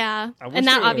on. Yeah. I wish And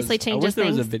that there obviously was- changes I wish there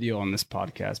things. was a video on this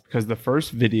podcast because the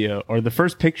first video or the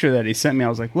first picture that he sent me, I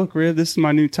was like, "Look, Riv, this is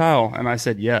my new tile." And I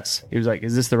said, "Yes." He was like,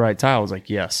 "Is this the right tile?" I was like,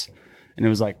 "Yes." And it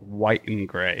was like white and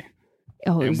gray.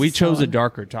 Oh, it And was we chose so- a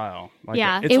darker tile. Like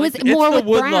Yeah. it's It like- was it's more the with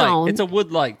wood-like- brown. It's a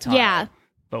wood-like tile. Yeah.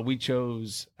 But we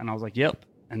chose, and I was like, "Yep."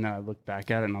 And then I looked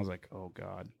back at it, and I was like, "Oh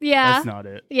God, Yeah. that's not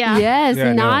it." Yeah. Yes,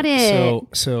 Yeah, not no.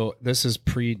 it. So this is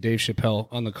pre Dave Chappelle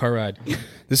on the car ride.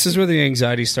 This is where the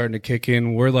anxiety's starting to kick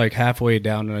in. We're like halfway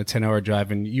down on a 10-hour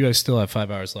drive, and you guys still have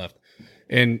 5 hours left.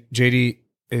 And JD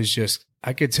is just,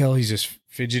 I could tell he's just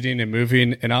fidgeting and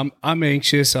moving, and I'm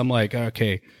anxious. I'm like,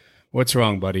 "Okay, what's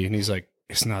wrong, buddy?" And he's like,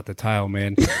 "It's not the tile,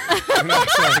 man." And I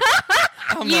was like,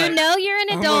 You know you're an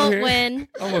I'm adult over here- when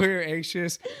I'm over here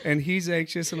anxious, and he's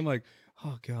anxious, and I'm like,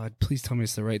 "Oh God, please tell me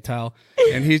it's the right tile."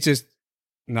 And he's just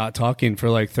not talking for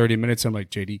like 30 minutes. I'm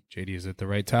like, JD, is it the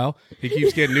right tile? He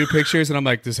keeps getting new pictures, and I'm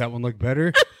like, "Does that one look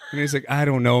better?" And he's like, "I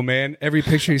don't know, man. Every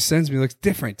picture he sends me looks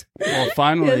different." Well,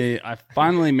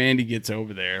 finally, Mandy ggets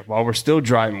over there while we're still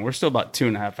driving. We're still about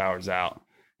 2.5 hours out.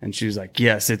 And she was like,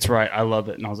 "Yes, it's right. I love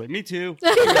it." And I was like, "Me too."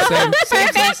 Same.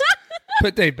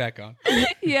 Put Dave back on.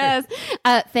 Yes.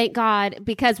 Thank God.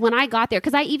 Because when I got there,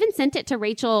 because I even sent it to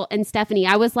Rachel and Stephanie,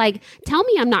 I was like, "Tell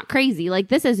me I'm not crazy. Like,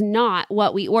 this is not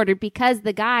what we ordered." Because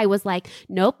the guy was like,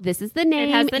 "Nope, this is the name."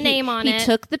 has the name on he it. He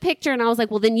took the picture and I was like,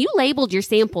 "Well, then you labeled your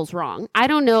samples wrong. I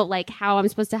don't know like how I'm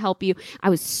supposed to help you." I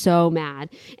was so mad.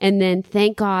 And then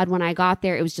thank God when I got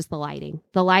there, it was just the lighting.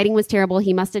 The lighting was terrible.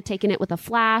 He must have taken it with a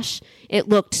flash. It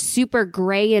looked super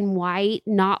gray and white,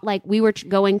 not like we were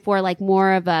going for like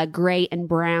more of a gray and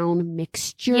brown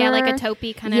mixture. yeah, like a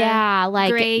taupey kind of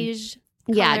like grayish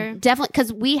yeah, color. definitely,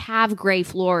 because we have gray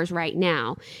floors right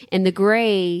now, and the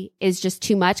gray is just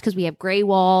too much because we have gray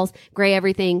walls, gray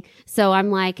everything. So I'm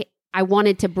like, I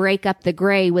wanted to break up the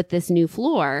gray with this new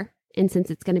floor, and since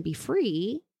it's going to be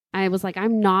free, I was like,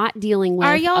 I'm not dealing with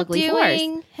Are y'all ugly floors.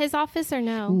 doing his office or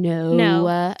no?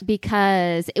 No,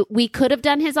 because we could have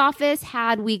done his office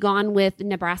had we gone with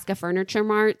Nebraska Furniture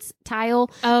Mart's tile.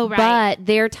 Oh, right. But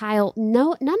their tile,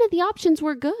 none of the options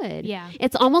were good. Yeah.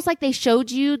 It's almost like they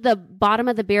showed you the bottom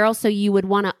of the barrel so you would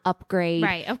want to upgrade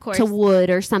Right, of course. to wood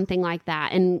or something like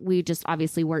that. And we just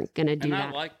obviously weren't going to do And that.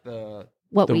 I like the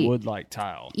What we- wood-like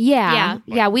tile. Yeah. Yeah.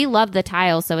 Yeah. We love the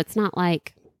tile. So it's not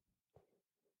like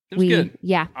It was good.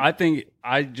 Yeah. I think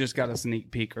I just got a sneak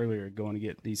peek earlier going to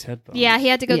get these headphones. Yeah, he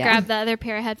had to go Yeah. grab the other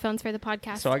pair of headphones for the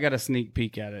podcast. So I got a sneak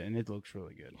peek at it, and it looks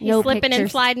really good. He's No slipping and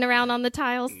pictures. sliding around on the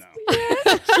tiles. No.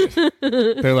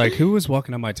 They're like, "Who was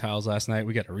walking on my tiles last night?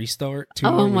 We got to restart." 2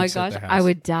 more Oh my weeks at gosh, the I house."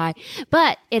 would die.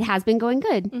 But it has been going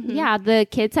good. Yeah, the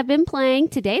kids have been playing.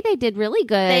 Today they did really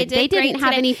good. They did great didn't have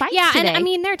today. any fights Yeah, today. and I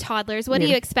mean, they're toddlers. What do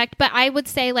Yeah. you expect? But I would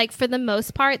say, like, for the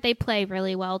most part, they play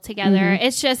really well together. Mm-hmm.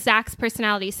 It's just Zach's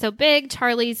personality is so big.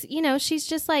 Charlie's, she's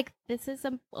just like, this is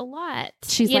a lot.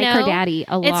 She's you like her know? daddy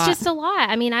a lot. It's just a lot.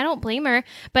 I mean, I don't blame her.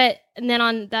 But and then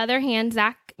on the other hand,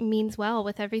 Zach means well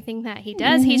with everything that he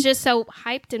does. He's just so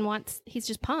hyped and he's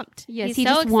just pumped. Yes, he's he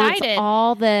so just wants excited.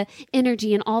 all the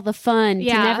energy and all the fun to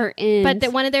never end.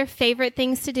 But one of their favorite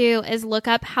things to do is look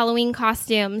up Halloween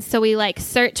costumes. So we like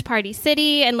search Party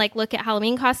City and like look at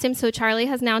Halloween costumes. So Charlie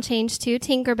has now changed to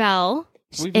Tinkerbell.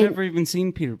 We've never even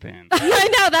seen Peter Pan. I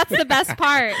know, that's the best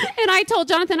part. And I told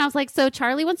Jonathan, I was like, so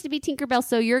Charlie wants to be Tinkerbell,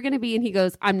 so you're going to be, and he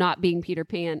goes, I'm not being Peter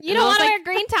Pan. You And don't I was want to like, wear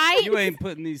green tights You ain't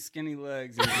putting these skinny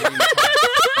legs in green tights.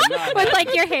 Not with like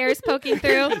happening. your hairs poking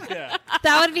through. Yeah.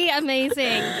 That would be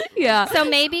amazing. Yeah. So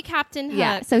maybe Captain Hook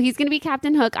Yeah. So he's going to be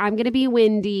Captain Hook. I'm going to be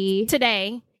Wendy.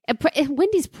 today.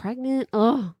 Wendy's pregnant.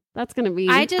 Oh, that's going to be.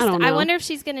 I don't know. I wonder if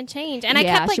she's going to change. And I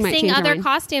Yeah, kept like she might seeing change her other mind.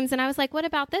 costumes, and I was like, "What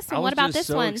about this I one? was What about just this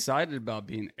so one?" excited about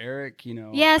being Eric. You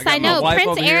know. Yes, got I my know. wife Prince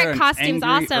over here, Eric an costume's angry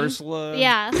awesome. Ursula,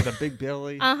 Yeah. with a big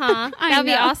belly. Uh huh. I That'd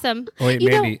be know. awesome. Wait, You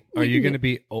know, Mandy, are we you can going to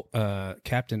be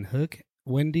Captain Hook,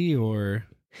 Wendy, or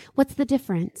What's the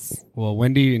difference? well,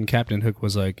 Wendy and Captain Hook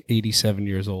was like 87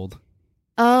 years old.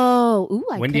 Oh, ooh,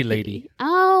 I Wendy could be. Lady.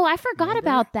 Oh, I forgot Remember?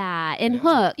 about that. And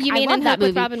Hook. You I mean love in that Hook with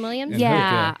movie. Robin Williams? In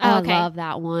Yeah, Hook, yeah. I Okay. love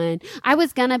that one. I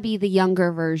was gonna be the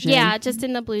younger version. Yeah, just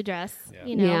in the blue dress,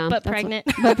 you know, Yeah, but that's pregnant.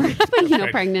 but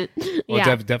pregnant. Well,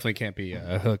 Yeah. definitely can't be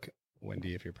a Hook,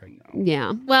 Wendy, if you're pregnant.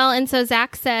 Yeah. Well, and so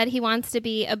Zach said he wants to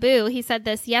be Abu. He said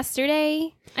this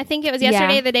yesterday. I think it was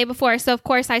yesterday, Yeah. or the day before. So of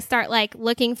course I start like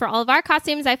looking for all of our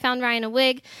costumes. I found Ryan a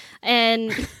wig,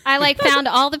 and I like found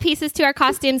all the pieces to our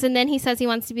costumes. And then he says he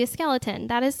wants to be a skeleton.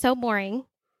 That is so boring.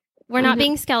 We're not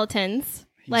being skeletons.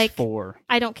 He's Like 4.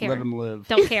 I don't care. Let him live.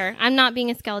 Don't care. I'm not being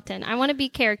a skeleton. I want to be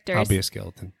characters. I'll be a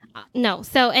skeleton. No.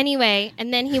 So anyway,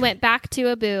 and then he went back to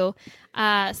Abu.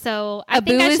 So I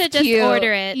Abu think I is should just cute.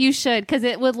 order it. You should, because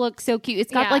it would look so cute.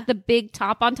 It's got Yeah. like the big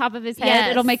top on top of his head.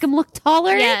 Yes. It'll make him look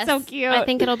taller. Yes. It's so cute. I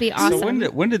think it'll be awesome. So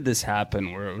when did this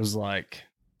happen? Where it was like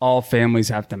all families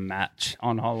have to match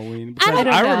on Halloween? Because don't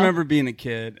know. remember being a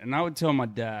kid, and I would tell my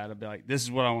dad, I'd be like, "This is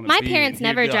what I want to My be." parents and he'd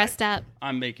never be like, dressed up.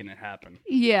 I'm making it happen.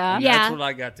 Yeah. And Yeah. that's what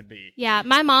I got to be. Yeah,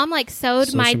 my mom like sewed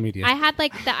Social my. media. I had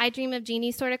like the I Dream of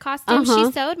Jeannie sort of costume. Uh-huh.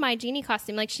 She sewed my Jeannie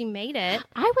costume, like she made it.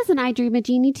 I was an I Dream of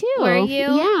Genie too. Were you?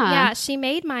 Yeah. Yeah, she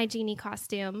made my Jeannie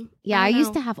costume. Yeah, I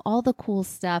used to know. have all the cool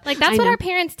stuff. Like that's I what know. our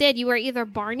parents did. You were either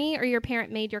Barney or your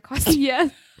parent made your costume.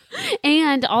 Yes.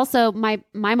 And also, my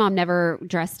mom never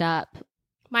dressed up.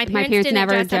 My My parents, parents didn't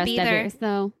never dress up dressed either. up.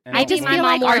 So And I just my feel mom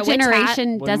like wore our a witch hat.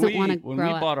 generation doesn't want to when grow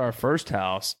we up. bought our first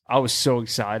house, I was so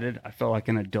excited. I felt like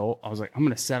an adult. I was like, I'm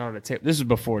going to set out a table. This was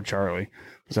before Charlie.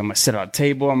 So I'm going to set out a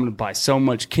table. I'm going to buy so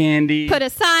much candy. Put a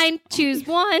sign, choose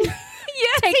one.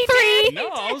 Take three. No,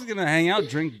 I was going to hang out,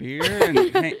 drink beer,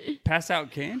 and pass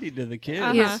out candy to the kids.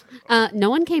 Uh-huh. No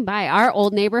one came by. Our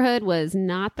old neighborhood was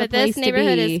not the But place this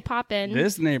neighborhood to be. is popping.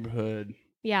 This neighborhood.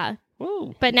 Yeah.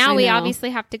 Whoa. But now I we know. obviously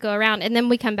have to go around, and then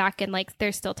we come back, and like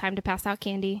there's still time to pass out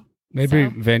candy. Maybe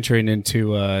So- venturing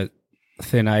into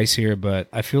thin ice here, but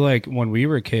I feel like when we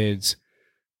were kids,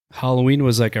 Halloween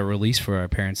was like a release for our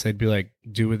parents. They'd be like,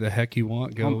 "Do what the heck you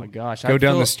want. Go, Oh my gosh! go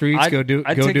down the streets. I'd go do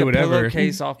take a whatever."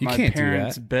 pillowcase off You my can't do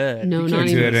parents' that. bed. No, You not can't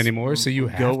do even. that anymore. So you Go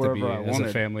have to wherever be I as a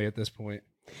wanted. family at this point.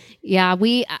 Yeah,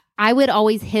 I would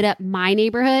always hit up my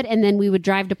neighborhood, and then we would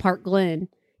drive to Park Glen.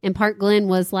 And Park Glen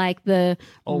was like the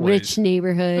Always. rich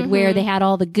neighborhood where they had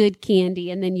all the good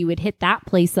candy, and then you would hit that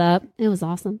place up. It was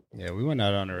awesome. Yeah, we went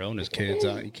out on our own as kids.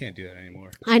 You can't do that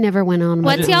anymore. I never went on.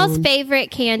 What's my y'all's own. favorite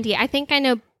candy? I think I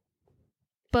know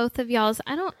both of y'all's.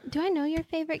 Do I know your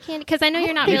favorite candy? Because I know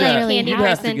you're not think really I a really candy You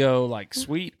have to person. go like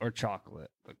sweet or chocolate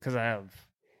because I have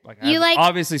You like-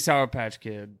 obviously Sour Patch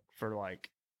Kid for like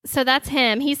So that's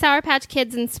him. He's Sour Patch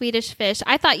Kids and Swedish Fish.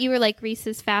 I thought you were like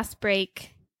Reese's Fast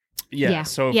Break. Yeah.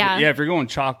 So if, Yeah. if you're going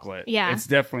chocolate, Yeah. it's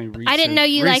definitely Reese's. I didn't know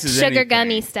you liked Reese's sugar anything.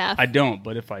 gummy stuff. I don't,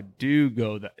 but if I do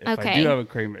go that, if I Okay. do have a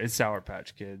creamer, it's Sour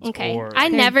Patch Kids. Okay. Or I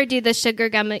never do the sugar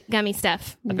gummy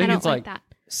stuff. I I, think don't it's like like that.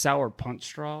 sour punch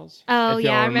straws. Oh if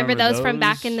yeah, y'all I remember those from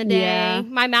back in the day. Yeah.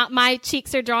 My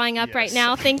cheeks are drawing up right Yes.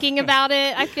 now thinking about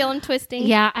it. I feel them twisting.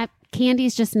 Yeah,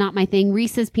 candy's just not my thing.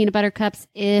 Reese's peanut butter cups,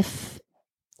 if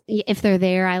they're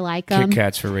there, I like them. Kit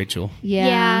Kats for Rachel.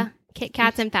 Yeah. Kit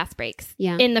Kats and Fast Breaks.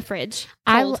 Yeah. In the fridge.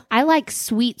 I Cold. like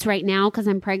sweets right now because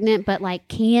I'm pregnant, but like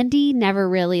candy never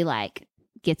really like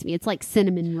gets me. It's like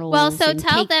cinnamon rolls. Well, so and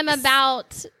tell them cakes.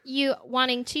 about you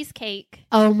wanting cheesecake.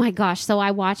 Oh my gosh. So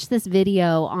I watched this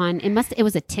video on it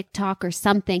was a TikTok or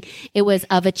something. It was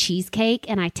of a cheesecake,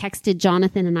 and I texted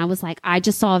Jonathan and I was like, I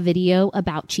just saw a video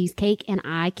about cheesecake and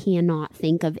I cannot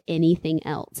think of anything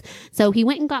else. So he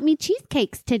went and got me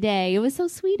cheesecakes today. It was so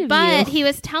sweet of But you. he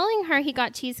was telling her he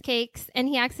got cheesecakes and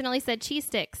he accidentally said cheese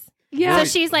sticks. Yeah. So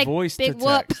she's like, Voice big to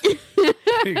whoop. text.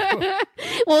 And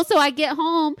Well, so I get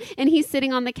home and he's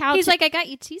sitting on the couch. He's like, I got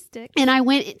you cheese sticks. And I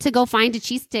went to go find a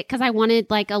cheese stick because I wanted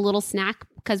like a little snack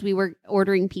because we were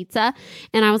ordering pizza.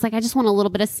 And I was like, I just want a little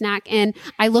bit of snack. And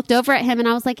I looked over at him and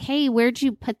I was like, hey, where'd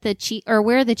you put the cheese or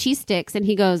where are the cheese sticks? And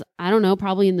he goes, I don't know,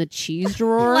 probably in the cheese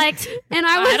drawer. Like, and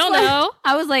I don't like, know.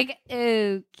 I was like,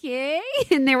 okay.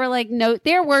 And they were like, no,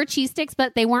 there were cheese sticks,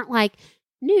 but they weren't like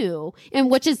new, and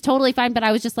which is totally fine. But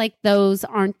I was just like, those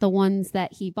aren't the ones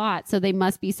that he bought, so they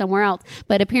must be somewhere else.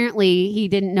 But apparently he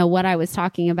didn't know what I was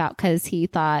talking about because he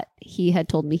thought he had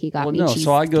told me he got me cheese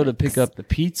so I go to sticks. pick up the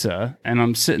pizza and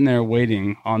I'm sitting there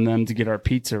waiting on them to get our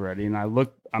pizza ready, and I'm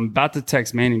about to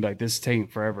text Manny like, this is taking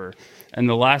forever, and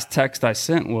the last text I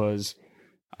sent was,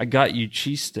 I got you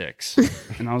cheese sticks.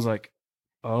 And I was like,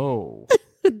 oh.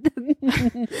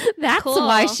 That's Cool.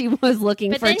 why she was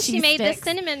looking But for then cheese she made sticks. the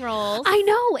cinnamon rolls. I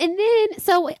know. And then,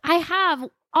 so I have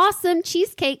awesome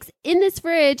cheesecakes in this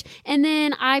fridge, and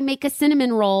then I make a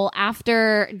cinnamon roll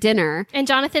after dinner. And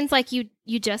Jonathan's like, you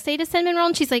just ate a cinnamon roll?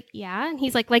 And she's like, yeah. And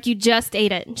he's like you just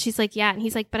ate it. And she's like, yeah. And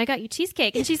he's like, but I got you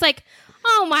cheesecake. And she's like,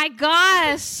 oh my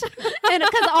gosh. And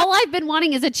because all I've been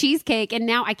wanting is a cheesecake, and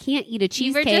now I can't eat a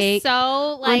You were cheesecake. just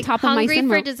so like top of my hungry cinnamon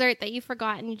for roll. dessert that you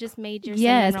forgot and you just made your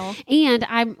Yes. cinnamon roll. And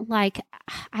I'm like,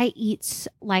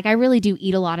 I really do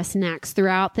eat a lot of snacks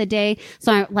throughout the day.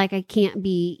 So I can't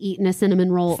be eating a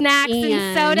cinnamon roll. Snacks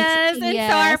and sodas. And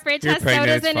so our fridge You're has pregnant,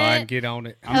 sodas it's in fine. it. Get on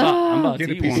it. I'm about Get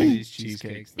to a eat piece one of of these cheesecake.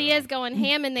 cheesecakes. Thea's going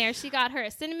ham in there. She got her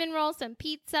a cinnamon roll, some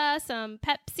pizza, some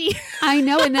Pepsi. I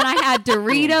know. And then I had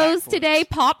Doritos today,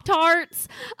 Pop-Tarts,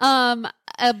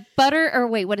 a butter, or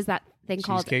wait, what is that thing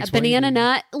called? Cheesecake's A banana waiting.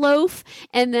 nut loaf.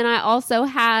 And then I also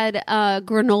had a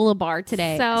granola bar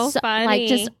today. So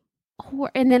funny.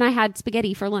 And then I had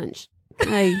spaghetti for lunch.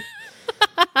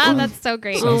 That's so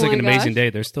great. Oh Sounds like my an amazing gosh. day.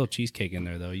 There's still cheesecake in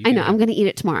there, though. I know. I'm going to eat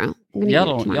it tomorrow.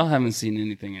 Y'all haven't seen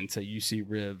anything until you see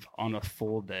Riv on a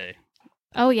full day.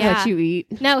 Oh yeah. What you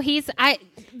eat. No,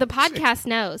 the podcast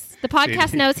knows. The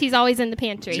podcast knows he's always in the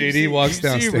pantry. JD walks You see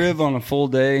downstairs. Riv on a full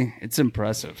day, it's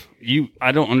impressive.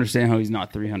 I don't understand how he's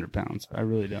not 300 pounds. I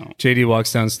really don't. JD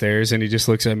walks downstairs and he just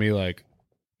looks at me like,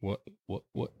 what?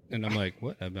 And I'm like,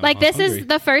 what? Like this is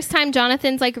the first time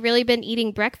Jonathan's like really been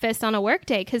eating breakfast on a work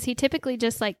day because he typically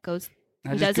just like goes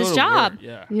I He just does go his to job. work,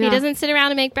 Yeah. Yeah. He doesn't sit around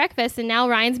and make breakfast, and now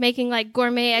Ryan's making like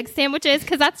gourmet egg sandwiches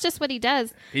because that's just what he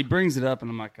does. He brings it up,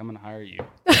 and I'm like, I'm going to hire you.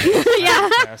 Yeah.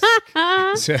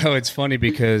 Fantastic. So it's funny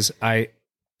because I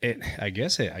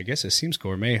guess it seems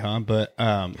gourmet, huh? But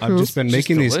I've just been It's just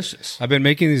making these. delicious. I've been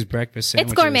making these breakfast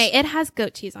sandwiches. It's gourmet. It has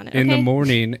goat cheese on it. in the okay?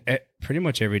 morning, pretty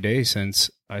much every day since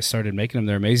I started making them.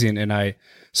 They're amazing. And I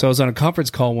was on a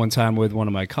conference call one time with one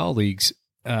of my colleagues,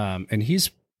 and he's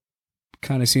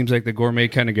kind of seems like the gourmet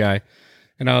kind of guy.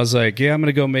 And I was like, yeah, I'm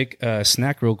gonna go make a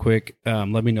snack real quick.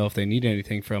 Let me know if they need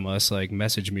anything from us. Like,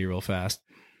 message me real fast.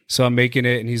 So I'm making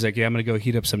it, and he's like, yeah, I'm gonna go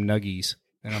heat up some nuggies.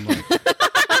 And I'm like, heat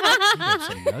up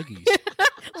some nuggies.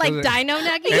 like So Dino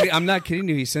Nuggies. And I'm not kidding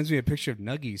you. He sends me a picture of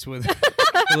nuggies with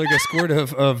like a squirt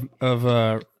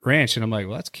of ranch, and I'm like,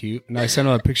 well, that's cute. And I sent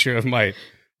him a picture of my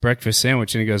breakfast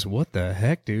sandwich, and he goes, what the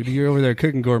heck, dude? You're over there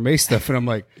cooking gourmet stuff. And I'm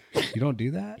like, you don't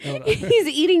do that? No, no. He's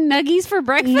eating nuggies for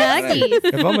breakfast. Nuggies.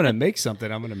 If I'm gonna make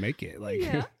something, I'm gonna make it. Like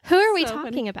Who are we So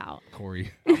talking funny. about? Corey,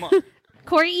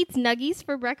 Corey eats nuggies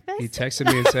for breakfast. he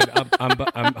texted me and said,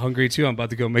 I'm hungry too. I'm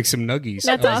about to go make some nuggies.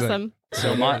 That's I was like, awesome.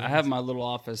 So I have my little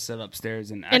office set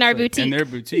upstairs In our boutique. In their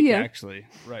boutique, Yeah. actually,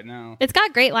 right now. It's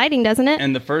got great lighting, doesn't it?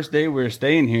 And the first day we were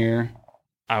staying here,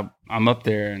 I'm up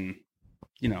there and,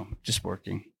 just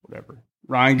working, whatever.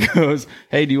 Ryan goes,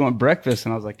 hey, do you want breakfast?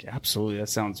 And I was like, absolutely. That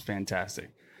sounds fantastic.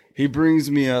 He brings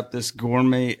me up this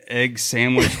gourmet egg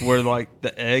sandwich where like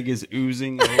the egg is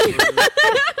oozing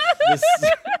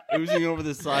over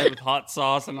the side with hot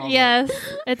sauce. And I was Yes,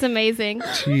 it's amazing.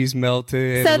 cheese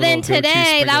melted. So a then little goat cheese today,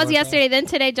 sprinkled that was on top. yesterday. Then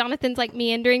today, Jonathan's like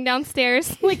meandering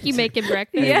downstairs, like you making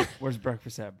breakfast. like, hey, where's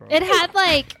breakfast at, bro? It had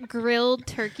like grilled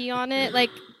turkey on it, like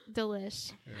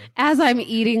delish. As I'm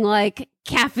eating like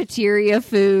cafeteria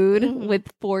food Mhm. with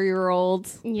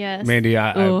 4-year-olds. Yes. Mandy,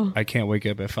 Oh. I can't wake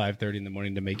up at 5:30 in the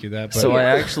morning to make you that. But So I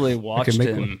actually watched make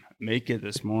him one. make it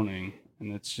this morning,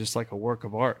 and it's just like a work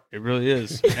of art. It really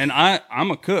is. And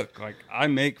I'm a cook. Like I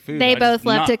make food. They I both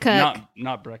love to cook.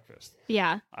 Not breakfast.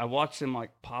 Yeah. I watched him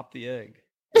like pop the egg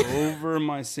over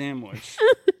my sandwich.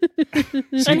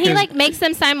 And he like makes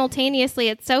them simultaneously.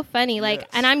 It's so funny. Like, Yes.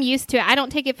 and I'm used to it. I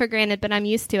don't take it for granted, but I'm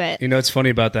used to it. You know what's funny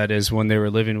about that is when they were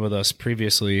living with us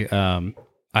previously, I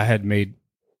had made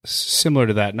similar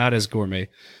to that, not as gourmet,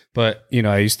 but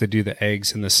I used to do the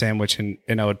eggs in the sandwich, and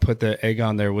I would put the egg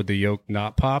on there with the yolk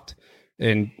not popped.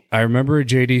 And I remember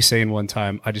JD saying one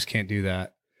time, I just can't do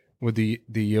that. with the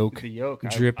yolk The yolk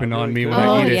dripping I on me could. when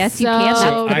I eat it. yes, you can. That's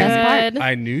So the best part.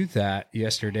 I knew that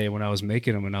yesterday when I was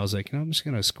making them, and I was like, I'm just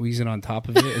gonna squeeze it on top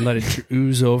of it and let it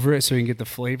ooze over it so you can get the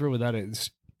flavor without it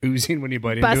oozing when you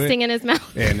bite into Busting it. in his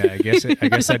mouth. And I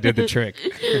guess I did the trick.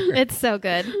 It's so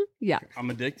good. Yeah, I'm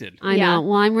addicted. I Yeah. know.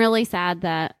 Well, I'm really sad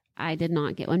that I did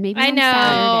not get one. Maybe I on know.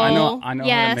 Saturday. I know how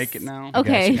Yes. to make it now.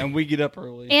 Okay. And we get up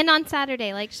early. And on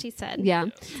Saturday, like she said. Yeah.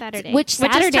 Saturday. Which is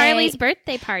Saturday- Charlie's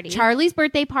birthday party. Charlie's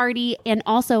birthday party and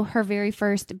also her very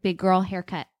first big girl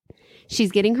haircut.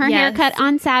 She's getting her Yes. haircut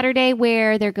on Saturday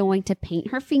where they're going to paint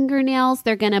her fingernails.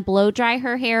 They're going to blow dry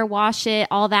her hair, wash it,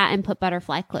 all that, and put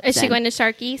butterfly clips Is she in. going to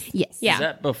Sharky's? Yes. Yeah. Is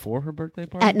that before her birthday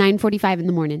party? At 9:45 in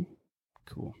the morning.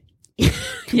 Cool.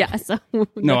 Yeah. So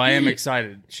No, I am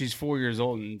excited. She's 4 years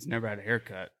old and has never had a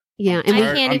haircut. Yeah. I And we,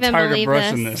 can't I'm even tired believe of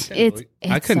brushing this. this. it's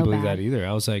I couldn't so believe bad. that either.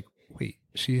 I was like, wait,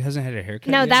 she hasn't had a haircut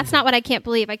No, yet? that's not what I can't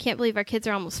believe. I can't believe our kids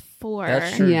are almost 4.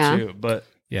 That's true Yeah. too. But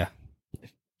Yeah.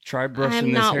 try I'm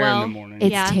brushing this not hair well. in the morning.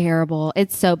 It's Yeah. terrible.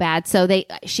 It's so bad. So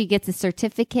she gets a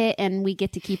certificate and we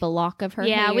get to keep a lock of her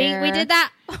Yeah, hair. we did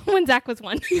that when Zach was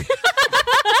 1.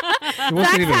 He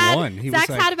wasn't even had- one. He Zach's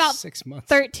was like had about 6 months.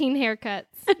 13 haircuts.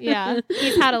 Yeah.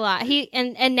 He's had a lot.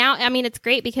 And now, I mean, it's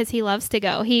great because he loves to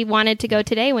go. He wanted to go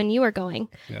today when you were going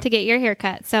to get your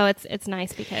haircut. So it's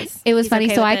nice because It was he's funny.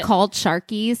 okay So with I it. called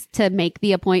Sharky's to make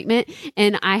the appointment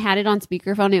and I had it on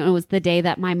speakerphone. And it was the day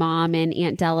that my mom and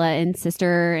Aunt Della and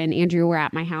sister and Andrew were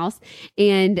at my house.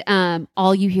 And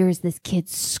all you hear is this kid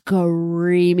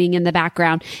screaming in the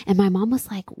background. And my mom was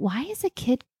like, why is a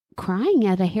kid crying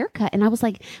at a haircut? And I was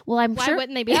like, well, I'm Why sure.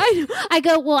 wouldn't they be? I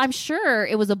go, well, I'm sure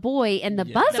it was a boy. And the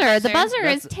buzzer, the buzzer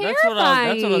is terrifying.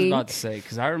 That's what I was about to say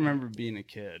because I remember being a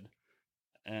kid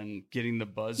and getting the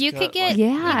buzz. You cut, could get- like,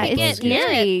 Yeah, You could it's get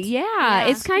scary. nipped. Yeah, Yeah.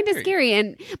 it's kind of Scary. scary.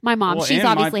 And my mom, well, she's and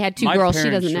obviously had 2 girls. She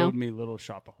parents doesn't know. showed me Little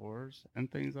Shop of Horrors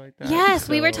and things like that. Yes,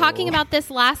 we were talking So- about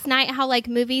this last night, how like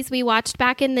movies we watched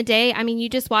back in the day. I mean, you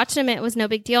just watched them, it was no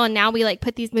big deal. And now we like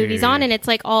put these movies on Dude. and it's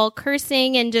like all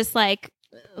cursing and just like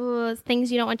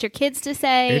things you don't want your kids to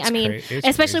say. It's I mean, it's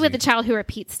especially with the crazy. child who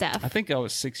repeats stuff. I think I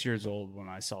was 6 years old when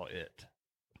I saw it.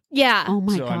 Yeah. Oh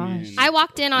my So, gosh. I mean, I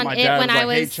walked in on my it dad when was I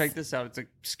like, hey, was check this out. It's a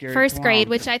scary first clown. grade,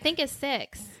 which I think is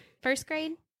 6. First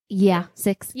grade? Yeah,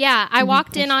 6. Yeah, I Mhm,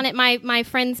 walked in on it. My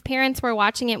friend's parents were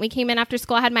watching it. We came in after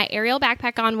school. I had my Ariel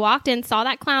backpack on, walked in, saw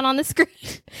that clown on the screen.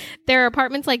 Their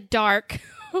apartment's like dark.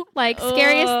 Like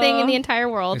scariest thing in the entire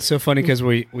world. It's so funny because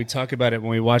we talk about it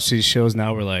when we watch these shows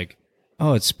now. We're like,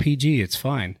 oh, it's PG. It's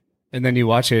fine. And then you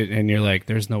watch it and you're like,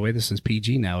 there's no way this is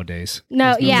PG nowadays.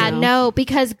 No, There's yeah, way. no,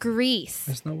 because Grease.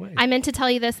 There's no way. I meant to tell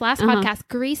you this last Uh-huh. podcast.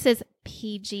 Grease is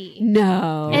PG.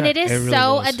 No. And Yeah, it is it really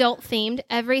so was. adult themed.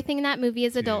 Everything in that movie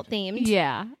is adult themed.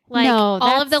 Yeah. Like no,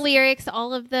 all of the that's- lyrics,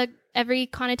 all of the every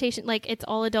connotation, like it's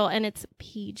all adult and it's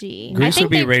PG. Grease would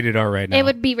be they- rated R right now. It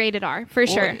would be rated R for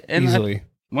Well, sure. and easily.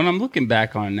 when I'm looking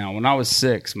back on it now, when I was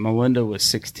 6, Melinda was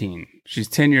 16. She's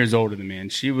 10 years older than me, and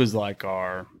she was like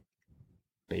our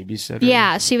babysitter.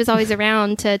 Yeah, she was always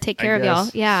around to take I care of y'all.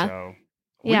 guess. Yeah. So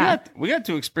Yeah. we got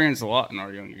to experience a lot in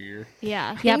our younger year.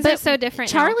 Yeah. Yeah, Things but are so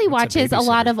different. now. Charlie That's a watches a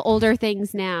lot babysitter. of older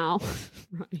things now.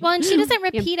 Well, and she doesn't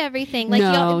repeat everything. Like,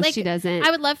 no, y'all- like she doesn't.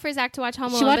 I would love for Zach to watch Home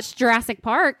She Alone, watched Jurassic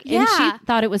Park and Yeah. she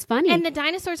thought it was funny. and the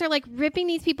dinosaurs are like ripping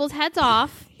these people's heads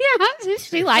off, yeah,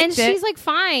 she liked and it. she's like,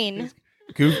 fine.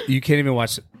 Goof, you can't even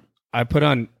watch. I put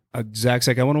on. Zach's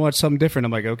like, I want to watch something different.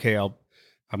 I'm like, okay, I'm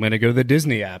going to go to the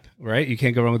Disney app, right? You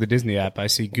can't go wrong with the Disney app. I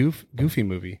see Goofy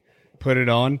movie. Put it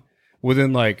on.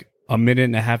 Within like a minute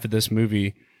and a half of this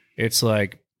movie, it's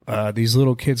like these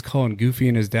little kids calling Goofy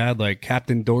and his dad like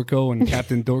Captain Dorko and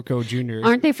Captain Dorko Jr.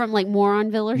 Aren't they from like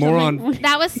Moronville or Moron- something?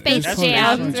 That was Space That's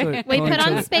Jam. calling each other- We calling put each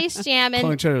on other- Space Jam, calling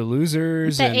and each other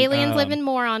losers. the and, aliens live in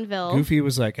Moronville. Goofy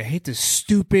was like, I hate this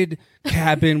stupid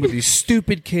cabin with these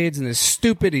stupid kids and this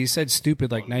stupid. He said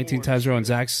stupid like 19 times around.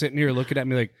 Zach's sitting here looking at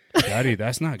me like, Daddy,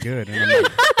 that's not good. And I'm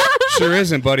like, sure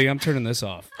isn't, buddy. I'm turning this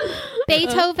off.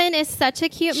 Beethoven is such a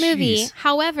cute movie. Jeez.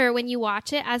 However, when you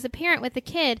watch it as a parent with a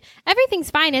kid,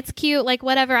 everything's fine. It's cute, like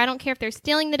whatever. I don't care if they're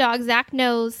stealing the dog. Zach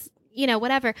knows,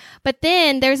 whatever. But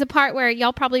then there's a part where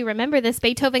y'all probably remember this.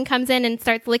 Beethoven comes in and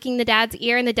starts licking the dad's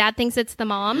ear, and the dad thinks it's the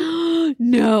mom.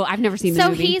 No, I've never seen the So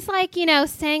movie. he's like,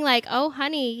 saying like, "Oh,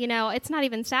 honey, it's not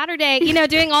even Saturday,"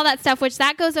 doing all that stuff, which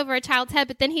that goes over a child's head.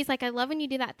 But then he's like, "I love when you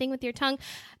do that thing with your tongue."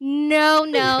 No,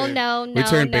 We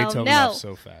turned Beethoven no. off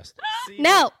so fast.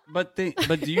 No. But do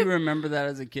you remember that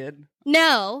as a kid?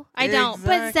 No, I don't.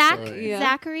 But Exactly. Yeah.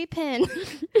 Zachary Penn.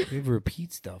 They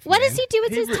repeat stuff. What man. does he do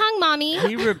with his tongue, mommy?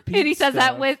 He repeats and he says that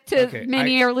stuff. with to Okay,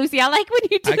 Minnie or Lucy. I like when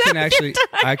you do I that. can with your actually,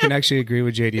 tongue. I can actually agree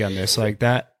with JD on this. Like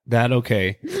that,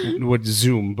 okay, would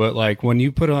zoom. But like when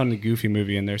you put on a Goofy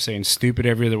movie and they're saying stupid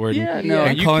every other word, Yeah, and, no,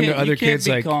 and you calling can't- the other you can't kids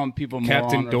be like calling people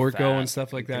Captain moron or Dorko fat. and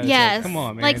stuff like that. It's Yes. like, come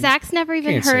on, man. Like Zach's never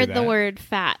even Can't say heard the that. word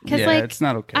fat. Because Yeah, like it's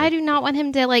not okay. I do not want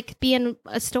him to like be in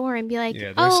a store and be like,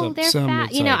 Yeah, there's oh, they're some fat.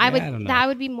 it's You know, like, I would I don't know. that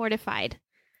would be mortified.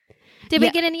 Did we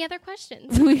Yeah. get any other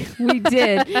questions? we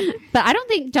did. But I don't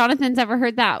think Jonathan's ever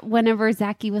heard that whenever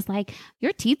Zachy was like,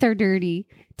 your teeth are dirty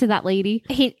to that lady.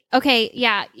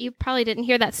 Yeah, you probably didn't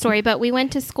hear that story, but we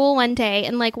went to school one day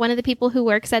and like one of the people who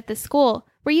works at the school,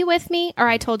 were you with me or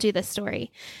I told you this story?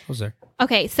 I was there.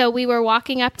 Okay, so we were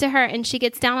walking up to her and she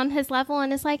gets down on his level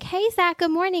and is like, hey, Zach,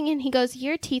 good morning. And he goes,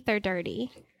 your teeth are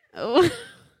dirty. Oh.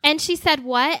 And she said,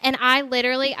 what? And I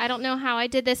literally, I don't know how I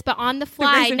did this, but on the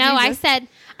fly, of no, Jesus.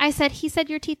 I said, he said,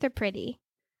 your teeth are pretty.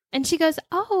 And she goes,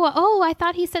 oh, I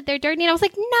thought he said they're dirty. And I was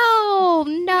like,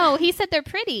 no, he said they're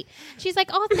pretty. She's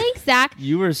like, oh, thanks, Zach.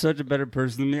 You were such a better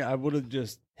person than me. I would have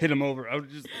just hit him over. I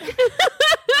would just.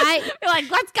 You're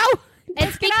like, let's go.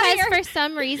 It's get outta because here. for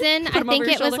some reason, Put I him think over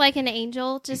your it was shoulder. like an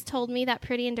angel just told me that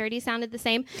pretty and dirty sounded the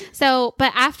same. So,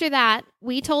 but after that,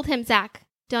 we told him, Zach,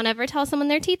 don't ever tell someone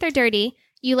their teeth are dirty.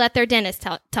 You let their dentist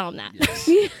tell them that.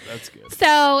 Yes, that's good.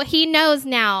 So he knows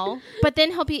now, but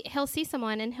then he'll see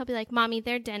someone and he'll be like, "Mommy,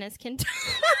 their dentist can."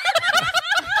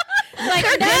 Like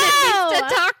Their dentist needs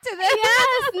to talk to them.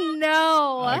 Yes,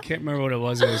 no. I can't remember what it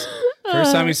was. It was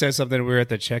first time he said something. We were at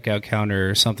the checkout counter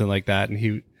or something like that, and I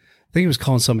think he was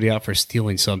calling somebody out for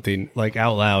stealing something like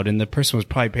out loud, and the person was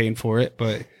probably paying for it,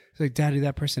 but. Like, Daddy,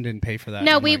 that person didn't pay for that.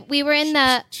 No, And I'm like, we were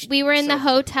in the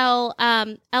hotel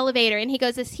elevator, and he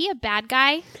goes, "Is he a bad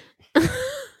guy?"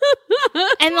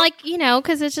 And like, you know,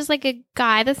 because it's just like a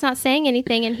guy that's not saying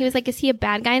anything, and he was like, "Is he a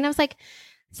bad guy?" And I was like,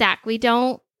 "Zach, we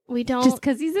don't." Just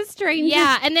because he's a stranger.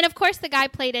 Yeah, and then of course the guy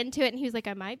played into it, and he was like,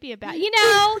 "I might be a bad," you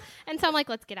know. And so I'm like,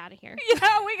 "Let's get out of here."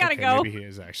 Yeah, we gotta okay, go. Maybe he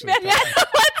is actually.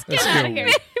 Let's get out outta of here.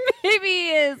 here. Maybe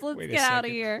he is. Let's Wait a get out of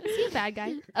second. here. Is he a bad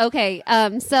guy? Okay.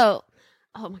 So,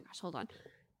 oh my gosh, hold on.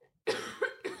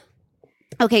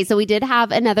 Okay, so we did have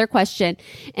another question,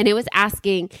 and it was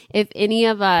asking if any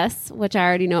of us, which I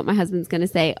already know what my husband's going to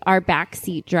say, are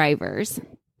backseat drivers.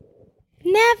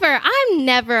 Never. I'm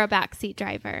never a backseat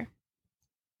driver.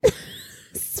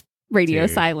 Radio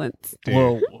Dude. silence. Dude,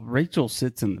 Well, Rachel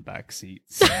sits in the back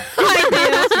seats.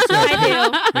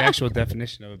 I the actual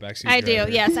definition of a backseat do. I do.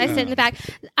 driver. Yes, I sit in the back.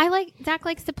 I like Zach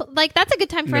likes to like. That's a good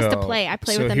time for us to No. play. I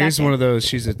play so with him. here's back one there. of those.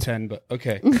 She's a 10, but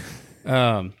okay.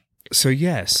 So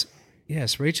yes,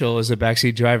 Rachel is a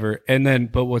backseat driver, and then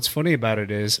but what's funny about it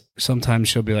is sometimes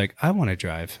she'll be like, "I want to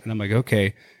drive," and I'm like,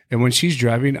 "Okay." And when she's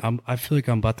driving, I feel like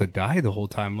I'm about to die the whole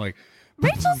time. Like,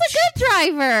 Rachel's a good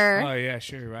driver. oh yeah,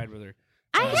 sure, ride with her.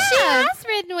 I She have. has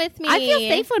ridden with me. I feel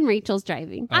safe when Rachel's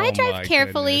driving. I Oh, drive my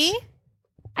carefully. goodness.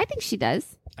 I think she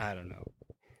does. I don't know.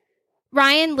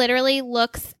 Ryan literally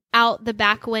looks out the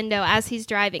back window as he's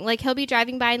driving. Like he'll be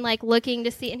driving by and like looking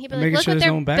to see, and he'll be like, Making "Look sure what there's no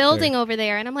they're one back building there. over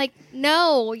there." And I'm like,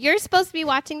 "No, you're supposed to be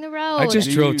watching the road." I just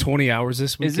Do drove you- 20 hours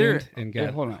this weekend. Is there? and Wait,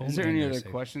 got hold on. home Is there any and other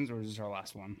safe. questions, or is this our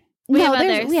last one? We No, have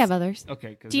there's- others. We have others.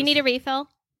 Okay. Do you need a refill?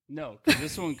 No, because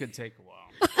this one could take a while.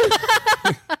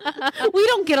 We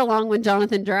don't get along when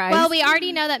Jonathan drives. Well, we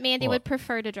already know that Mandy Well- would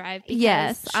prefer to drive. Because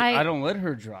yes, I don't let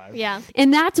her drive. Yeah.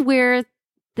 and that's where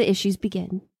the issues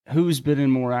begin. Who's been in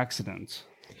more accidents?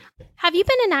 Have you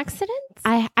been in accidents?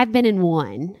 I've been in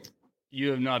one. You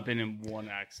have not been in one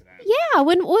accident. Yeah,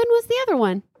 when was the other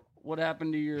one? What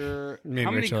happened to your? Me and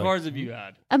How many Rachel, like- cars have you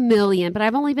had? A million, but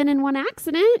I've only been in one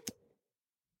accident.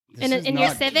 This In is your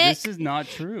not- Civic? This is not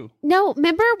true. No,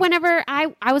 remember whenever I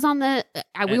was on the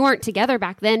we weren't together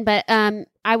back then, but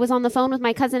I was on the phone with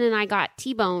my cousin and I got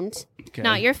T-boned. Okay.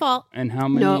 Not your fault. And how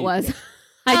many? No, it was.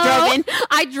 I Oh. drove in.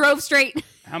 I drove straight.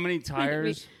 How many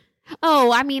tires?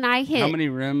 Oh, I mean, I hit. How many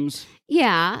rims?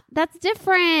 Yeah, that's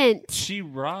different. She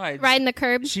rides. Riding the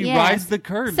curb. She Yes. rides the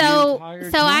curb. the So entire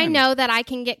I time. know that I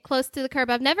can get close to the curb.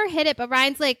 I've never hit it, but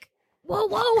Ryan's like, "Whoa,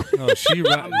 whoa." Oh, she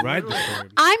ride the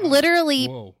curb. I'm literally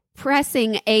Whoa.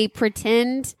 pressing a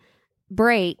pretend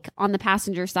brake on the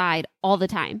passenger side all the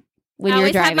time when I you're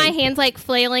always driving. have my hands like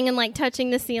flailing and like touching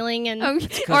the ceiling and Oh,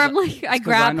 or I'm like, I 'Cause I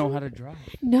grab. know how to drive.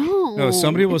 No, No,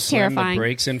 somebody will it's slam terrifying. the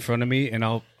brakes in front of me, and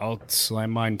I'll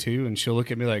slam mine too, and she'll look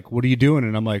at me like, "What are you doing?"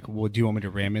 And I'm like, "Well, do you want me to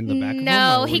ram in the back?" of them, or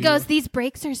No, what he do you goes, "These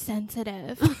brakes are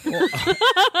sensitive."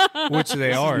 want?" Which they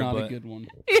This are, is not but a good one.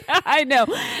 I know,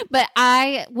 but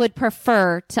I would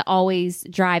prefer to always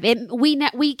drive.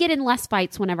 We get in less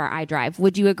fights whenever I drive.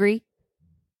 Would you agree?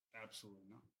 Absolutely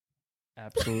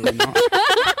Absolutely not.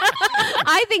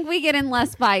 I think we get in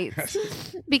less fights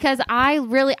because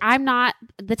I'm not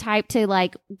the type to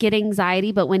like get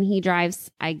anxiety, but when he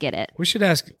drives, I get it. We should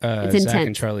ask Zach intense.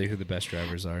 and Charlie who the best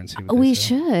drivers are and see what We they say.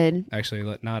 should.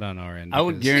 Actually, not on our end. I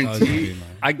would because guarantee- would be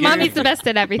mine. Mommy's the best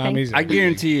at everything. Mommy's I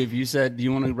guarantee you, if you said, "Do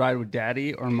you want to ride with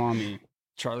Daddy or Mommy?"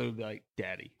 Charlie would be like,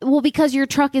 "Daddy." Well, because your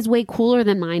truck is way cooler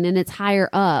than mine and it's higher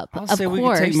up. I'll of say course. we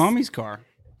could take Mommy's car.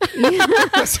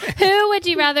 Who would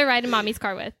you rather ride in Mommy's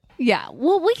car with? Yeah.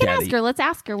 Well, we can Daddy. ask her. Let's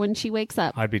ask her when she wakes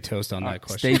up. I'd be toast on that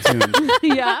question. Stay tuned.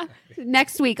 Yeah.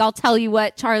 Next week, I'll tell you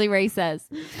what Charlie Ray says.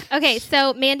 Okay,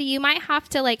 so Mandy, you might have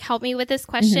to like help me with this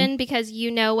question because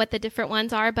you know what the different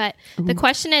ones are. But the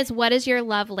question is, what is your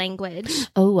love language?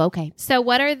 Oh, okay. So,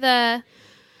 what are the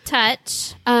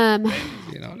touch,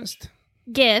 Being honest.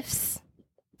 gifts,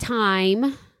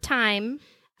 Time. time,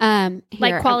 Here,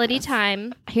 like quality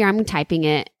time? Here, I'm typing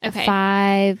it. Okay.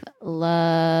 5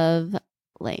 love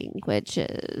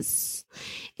languages.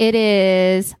 It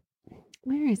is.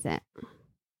 Where is it?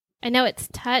 I know it's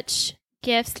touch,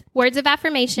 gifts, words of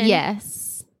affirmation,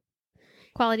 Yes.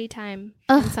 quality time,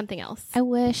 Ugh. and something else. I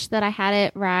wish that I had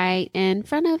it right in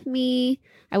front of me.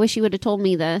 I wish you would have told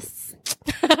me this.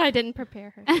 I didn't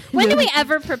prepare her. When do we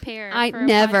ever prepare? I for a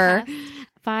never. podcast?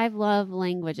 5 love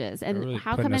languages. And They're really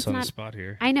how putting come us it's on the not? spot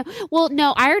here. I know. Well,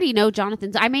 no, I already know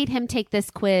Jonathan's. I made him take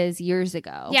this quiz years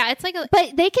ago. Yeah, it's like a.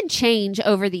 But they can change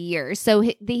over the years. So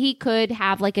he could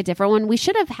have like a different one. We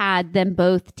should have had them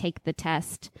both take the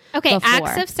test. Okay, before.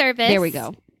 acts of service. There we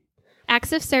go.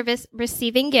 Acts of service,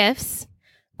 receiving gifts,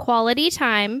 quality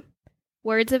time,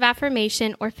 words of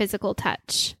affirmation, or physical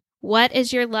touch. What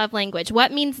is your love language?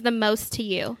 What means the most to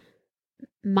you?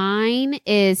 Mine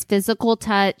is physical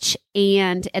touch,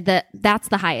 and that's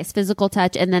the highest, physical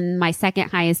touch, and then my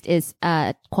second highest is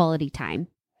quality time.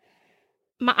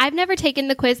 I've never taken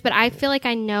the quiz, but I feel like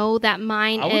I know that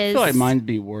mine I would is. feel like mine would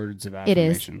be words of It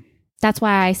is. affirmation. That's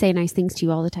why I say nice things to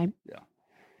you all the time.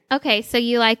 Okay, so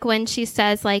you like when she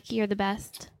says like you're the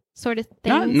best sort of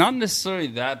thing, Not necessarily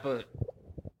that, but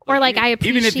or like I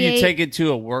appreciate. even if you take it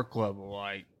to a work level,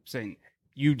 like saying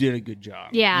you did a good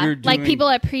job. yeah, You're like doing- people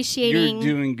appreciating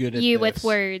You're doing good at you this. with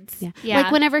words. Yeah.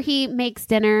 Like whenever he makes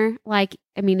dinner, like,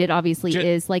 I mean, it obviously Ju-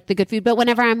 is like the good food, but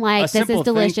whenever I'm A like, this simple is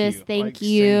delicious, Like thank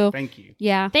saying you. Thank you.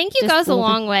 Yeah. Thank you Just goes a little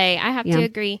long way. I have Yeah. to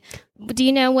agree. Do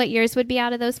you know what yours would be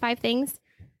out of those 5 things?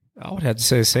 I would have to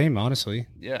say the same, honestly.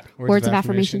 Yeah. Words of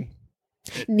affirmation.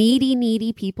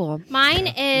 Needy people. Mine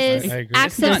is I agree.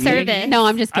 acts It's of not needy. service. No,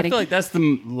 I'm just I kidding. feel like that's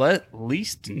the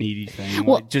least needy thing.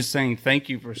 Well- like just saying thank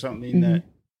you for something that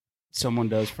someone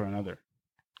does for another.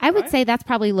 I would right? say that's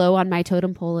probably low on my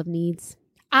totem pole of needs.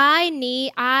 What do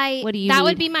you that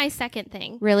would need? be my second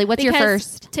thing. Really? What's your Because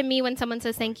first? To me, when someone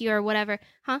says thank you or whatever,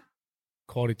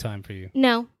 Quality time for you.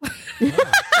 no.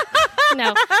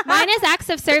 No. Mine is acts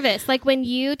of service. Like when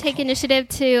you take initiative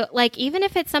to, like, even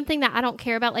if it's something that I don't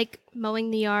care about, like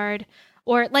mowing the yard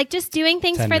or like just doing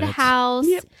things 10 for the minutes. house.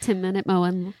 10-minute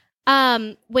mowing.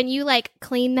 When you like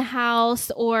clean the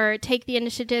house or take the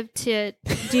initiative to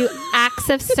do acts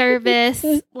of service,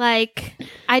 like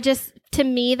to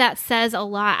me, that says a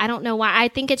lot. I don't know why. I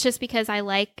think it's just because I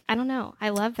don't know. I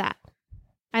love that.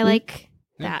 I like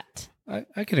Yeah. that.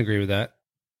 I can agree with that.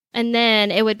 And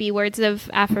then it would be words of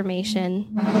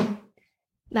affirmation.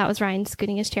 That was Ryan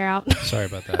scooting his chair out. Sorry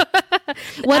about that.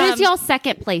 What is y'all's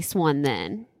second place one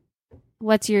then?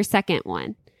 What's your second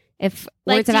one? If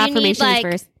Like, words of do you need, affirmation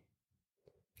like- is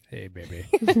Hey, baby.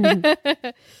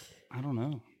 I don't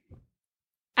know.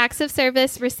 Acts of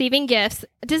service, receiving gifts.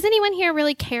 Does anyone here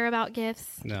really care about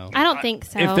gifts? No. I don't think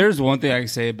so. If there's one thing I can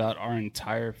say about our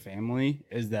entire family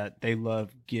is that they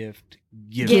love gift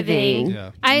giving, Giving.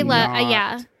 Yeah. I love, not-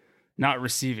 yeah. not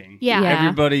receiving. Yeah. Yeah.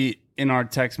 Everybody in our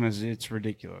text message, it's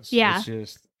ridiculous. Yeah. It's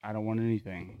just I don't want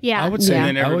anything. Yeah. I would say, Yeah.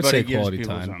 And then I would everybody say gives quality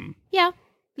people time. something. Yeah.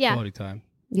 Yeah. Quality time.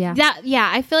 yeah.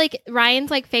 I feel like Ryan's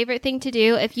like favorite thing to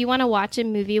do if you want to watch a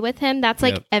movie with him, that's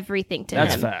like Yep. everything to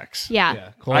That's him. facts. Yeah. Yeah.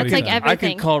 I Quality could, like time. every- I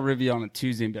everything. could call Rivy on a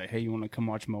Tuesday and be like, "Hey, you want to come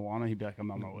watch Moana?" He'd be like,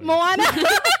 "I'm on my way." Moana.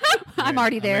 I'm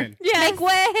already I'm there. in. Yes. Make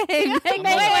way. Make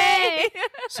way.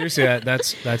 Seriously,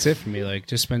 that's it for me. Like,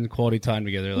 just spend quality time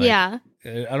together. Like, Yeah.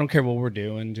 I don't care what we're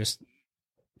doing. Just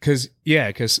because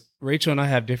Rachel and I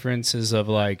have differences of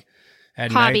like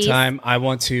at Hobbies. nighttime, I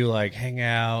want to like hang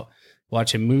out,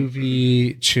 watch a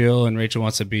movie, chill, and Rachel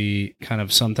wants to be kind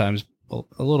of sometimes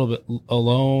a little bit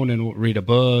alone and read a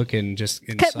book and just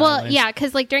in Well, silence. yeah,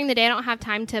 because like during the day I don't have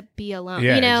time to be alone.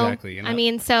 Yeah, you know? exactly, you know? I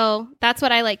mean, so that's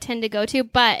what I like tend to go to.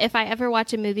 But if I ever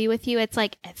watch a movie with you, it's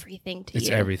like everything to It's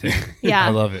you. everything. Yeah. I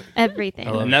love it. Everything.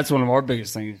 I love And that's one of our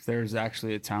biggest things. There's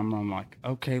actually a time where I'm like,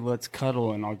 okay, let's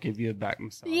cuddle and I'll give you a back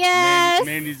massage. Yes.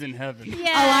 Mandy's in heaven. Yes.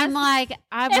 Oh, I'm like,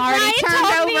 I'm If already Ryan turned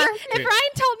told over. Me, if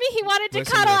Ryan told me he wanted to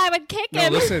Listen cuddle, to- I would kick No,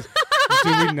 him. listen.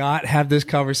 Do we not have this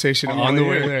conversation I'm on the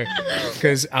way here. there?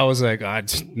 Because I was like,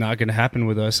 it's not going to happen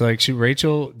with us. Like,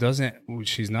 Rachel doesn't.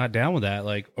 She's not down with that.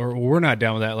 Like, or we're not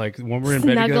down with that. Like, when we're in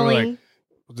bed together, we're Snuggling.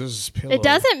 like, this is pillow. It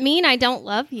doesn't mean I don't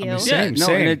love you. I'm just Yeah, Same, no,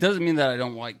 same. and it doesn't mean that I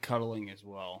don't like cuddling as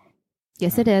well.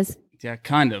 Yes, it is. Yeah,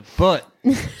 kind of. But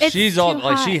It's she's all too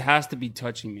like hot. she has to be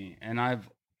touching me, and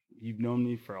you've known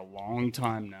me for a long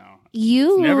time now.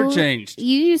 You It's never changed.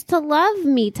 You used to love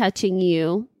me touching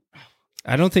you.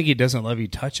 I don't think he doesn't love you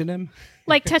touching him.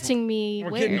 Like touching me.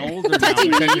 We're where? getting older now. Touching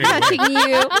me, touching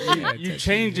you. You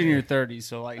change in your 30s,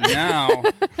 so like now,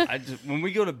 when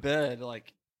we go to bed,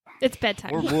 like It's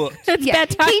bedtime. we're whooped. It's Yeah,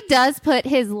 bedtime. he does put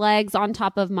his legs on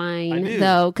top of I mine do.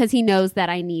 though, because he knows that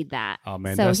I need that. Oh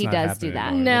man, so that's he not does do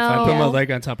happening that. anymore. If I put my No.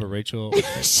 leg on top of Rachel,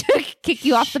 Should kick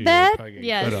you off the she bed. would probably get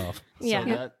Yes. cut off. Yeah.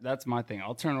 So that's my thing.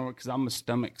 I'll turn over because I'm a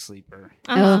stomach sleeper.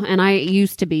 Uh-huh. Oh, and I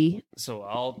used to be. So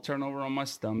I'll turn over on my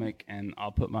stomach and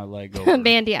I'll put my leg over.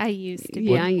 Mandy, I used to be.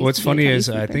 Yeah, I used What's to be a funny heavy is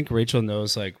I sleeper. think Rachel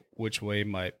knows like which way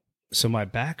my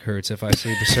back hurts if I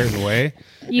sleep a certain way.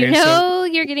 You And know so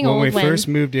you're getting when old we when. first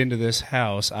moved into this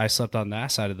house, I slept on that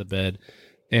side of the bed,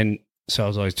 and so I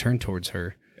was always turned towards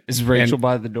her. Is Rachel And-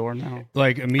 by the door now?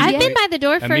 Like immediately, I've been by the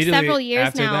door for immediately several years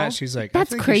after now. that, she's like,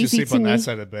 That's I think crazy you should sleep to on me. that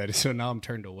side of the bed. So now I'm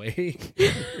turned away.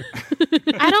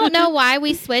 I don't know why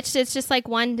we switched. It's just like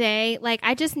one day, like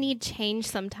I just need change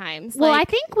sometimes. Well, like,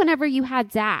 I think whenever you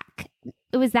had Zach,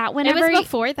 was that it whenever? was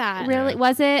before that. Really?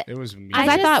 Was it? It was me. Because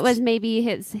I I, thought it just- was maybe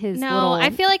his No, little.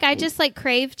 I feel like I just like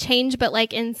crave change, but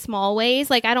like in small ways.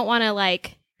 Like I don't want to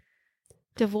like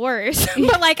divorce,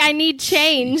 but like I need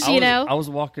change. You know. I was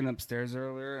walking upstairs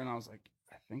earlier and I was like,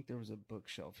 I think there was a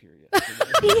bookshelf here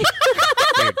yesterday.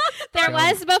 Dude, There come-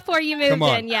 was before you moved come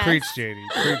on, in. Yes. preach, JD.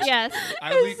 Preach. Yes.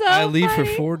 I leave for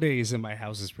 4 days and my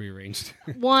house is prearranged.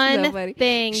 One Nobody.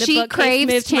 thing. The she bookcase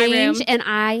craves moved to my room. change, and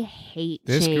I hate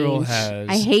This change. girl has-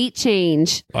 I hate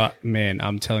change. Man,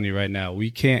 I'm telling you right now, we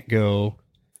can't go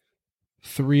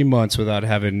 3 months without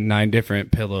having 9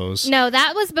 different pillows. No,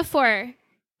 that was before.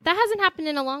 That hasn't happened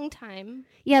in a long time.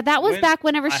 Yeah, that was When- back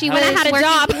whenever I she have- was When I had a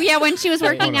working- job. Yeah, when she was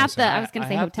Hold working on a at the. second. I was going to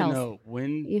say have to hotels. know,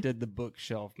 when Yeah. did the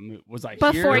bookshelf move? Was I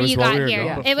Before here? It was you while got we were here.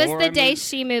 gone. It was Before the I day moved?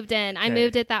 she moved in. I Okay.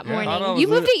 moved it that Yeah. I thought I morning. was You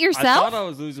moved it I yourself? thought I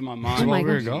was losing my It's mind. my while we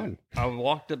were gosh. gone. I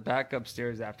walked it back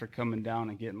upstairs after coming down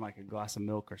and getting like a glass of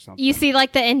milk or something. You see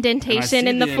like the And I indentation see in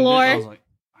the indent- floor. I was like,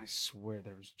 I swear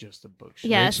there was just a bookshelf.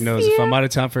 Yes. Rach knows if I'm out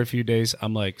of town for a few days,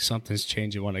 I'm like, something's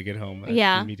changing when I get home.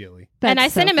 Yeah. Immediately. And I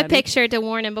That's sent so him a funny. picture to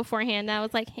warn him beforehand. I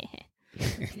was like,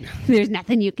 There's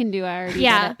nothing you can do. I already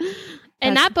Yeah. did it.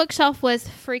 and That's- that bookshelf was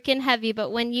freaking heavy.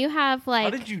 But when you have How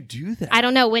like, did you do that? I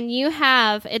don't know, when you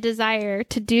have a desire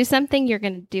to do something, you're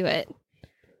going to do it.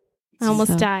 I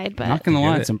almost So- died, but I'm not gonna I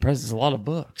lie, get it's it. impressive. It's a lot of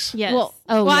books. yes. Well,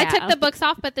 oh, I yeah. took the books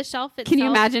off, but the shelf itself. Can you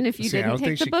imagine if you See, I didn't don't take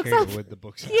think the she books cared off? with the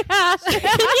books. Yeah.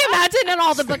 Can you imagine and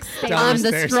all the books stayed I'm the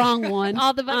Downstairs. strong one.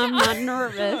 All the books. I'm not I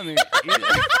nervous.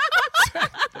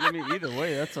 mean, either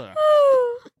way, that's a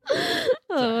Oh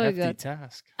my hefty god.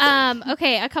 task.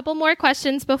 Okay, a couple more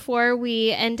questions before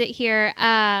we end it here.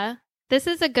 This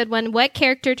is a good one. What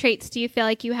character traits do you feel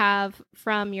like you have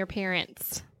from your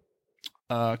parents?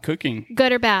 Cooking.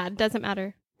 Good or bad? Doesn't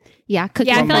matter. Yeah,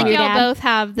 cooking Yeah, I From feel like my- y'all dad. both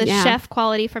have the Yeah. chef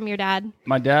quality from your dad.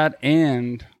 My dad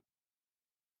and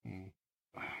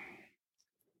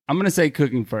I'm gonna say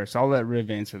cooking first. I'll let Riv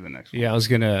answer the next one. Yeah, I was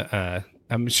gonna.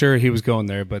 I'm sure he was going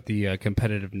there, but the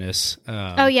competitiveness.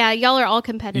 Oh yeah, y'all are all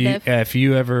competitive. If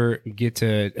you ever get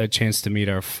to a chance to meet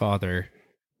our father,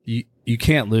 you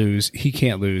can't lose. He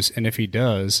can't lose, and if he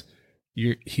does,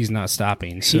 he's not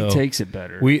stopping. So He takes it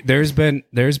better. there's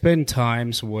been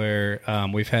times where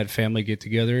we've had family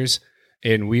get-togethers,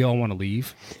 and we all want to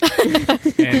leave.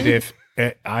 And if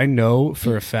I know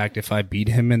for a fact if I beat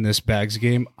him in this bags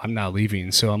game, I'm not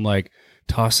leaving. So I'm like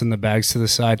tossing the bags to the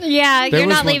side. Yeah, There you're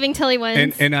was not one- leaving till he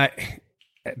wins. And I,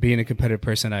 being a competitive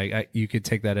person, I you could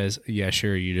take that as, yeah,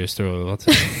 sure, you just throw it.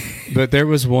 But there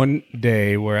was one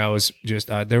day where I was just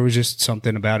there was just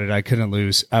something about it I couldn't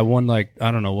lose. I won like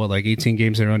 18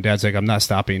 games in a row. And Dad's like, I'm not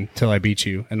stopping till I beat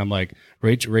you. And I'm like,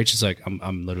 Rach is like,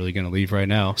 I'm literally gonna leave right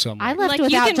now. So I'm I like, left like you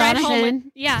without can ride home Jonathan.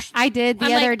 with, yeah. I did the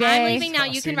I'm other like, day. I'm leaving now.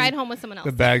 You can Tossing ride home with someone else.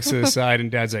 the bags to the side, and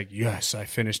Dad's like, yes, I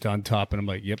finished on top. And I'm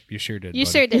like, yep, you sure did. You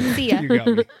buddy. sure did. See ya. You got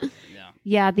me. yeah.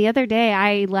 Yeah, the other day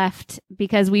I left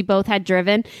because we both had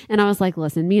driven, and I was like,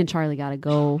 listen, me and Charlie got to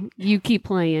go. You keep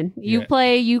playing. You Yeah.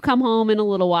 play, you come home in a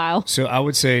little while. So I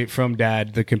would say from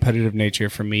dad, the competitive nature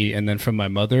for me, and then from my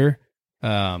mother,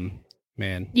 man.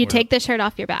 You where- take the shirt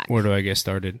off your back. Where do I get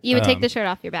started? You would take the shirt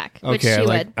off your back, which Okay, she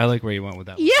would. I like where you went with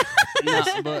that one. Yeah.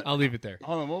 No, but I'll leave it there.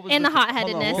 hold on, what was And the hold on,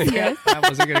 hot-headedness. what was- Yes. I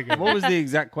wasn't going to go. What was the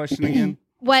exact question again?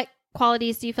 What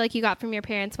qualities do you feel like you got from your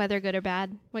parents, whether good or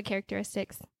bad? What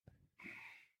characteristics?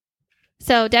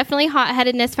 So definitely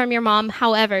hot-headedness from your mom.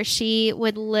 However, she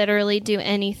would literally do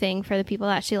anything for the people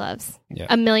that she loves. Yeah.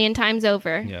 1,000,000 times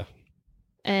over. Yeah.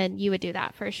 And you would do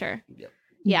that for sure. Yep.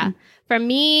 Yeah. For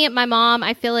me, my mom,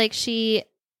 I feel like she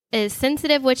is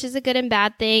sensitive, which is a good and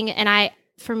bad thing. And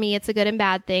for me, it's a good and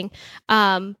bad thing.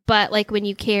 But like when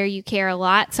you care a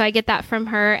lot. So I get that from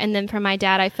her. And then from my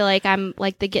dad, I feel like I'm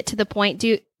like the get to the point.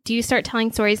 Do you start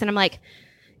telling stories? And I'm like,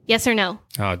 yes or no?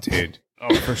 Oh, dude.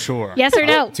 Oh, for sure. Yes or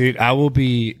no? Dude, Rachel will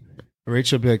be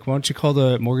like, why don't you call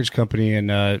the mortgage company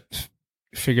and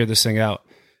figure this thing out?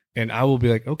 And I will be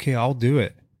like, okay, I'll do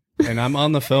it. And I'm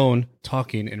on the phone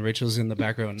talking, and Rachel's in the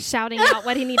background. Shouting out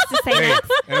what he needs to say Hey,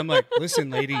 next. and I'm like,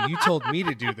 listen, lady, you told me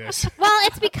to do this. Well,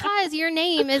 it's because your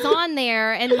name is on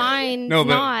there and mine's No,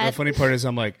 but not. the funny part is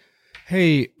I'm like,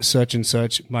 hey, such and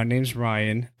such, my name's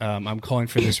Ryan. I'm calling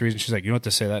for this reason. She's like, you don't have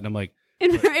to say that. And I'm like,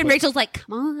 And Rachel's like,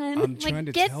 come on. I'm trying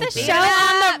to Get tell the them. show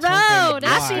on the Tell road. them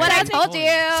That's why. what I I'm told calling.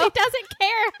 you. She doesn't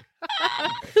care.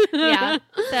 Yeah.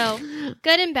 So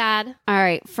good and bad. All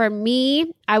right. For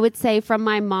me, I would say from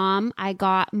my mom, I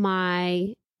got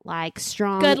my like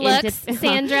strong. Good looks,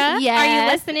 Sandra. Yes. Are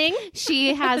you listening?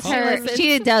 She has She her. listens.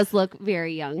 She does look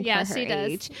very young. Yeah, for her she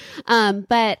does. age.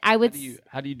 But I would.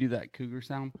 How do you do that cougar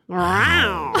sound?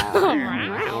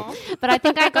 But I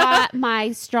think I got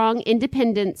my strong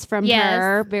independence from Yes.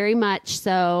 her, very much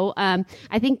so.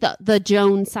 I think the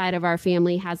Jones side of our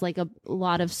family has like a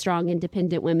lot of strong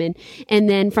independent women. And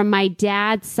then from my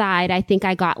dad's side, I think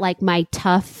I got like my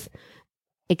tough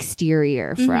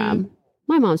exterior from.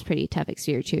 My mom's pretty tough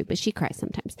exterior too, but she cries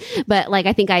sometimes. But like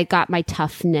I think I got my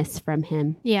toughness from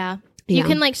him. Yeah. You Yeah.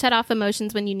 can like shut off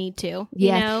emotions when you need to.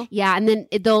 Yeah, You know? yeah, and then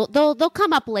they'll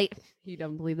come up late. You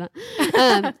don't believe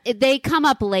that? They come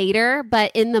up later,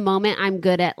 but in the moment, I'm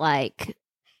good at like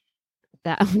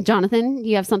that. Jonathan,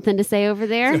 you have something to say over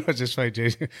there? It was just like Jay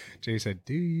said,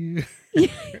 do you?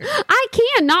 I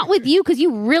can, not with you, because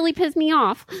you really piss me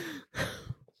off.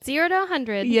 0 to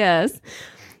 100. Yes,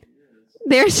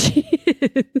 there she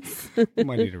is. I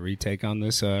might need a retake on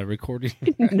this recording.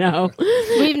 No,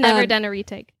 We've never done a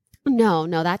retake. no,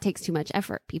 that takes too much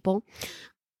effort, people.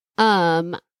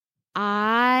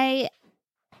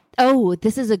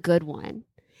 This is a good one.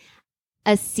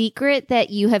 A secret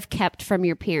that you have kept from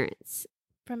your parents.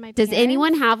 From my Does parents.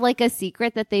 anyone have like a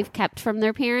secret that they've kept from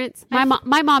their parents? I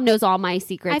My mom knows all my I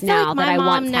secrets feel now like my that I mom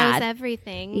once knows had.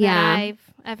 everything Yeah. that I've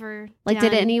ever Like, done.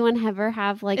 did anyone ever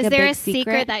have like Is a there big a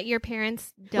secret that your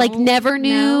parents don't like never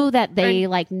knew know? that they Or-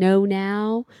 like know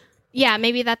now? Yeah,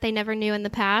 maybe that they never knew in the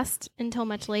past until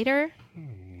much later.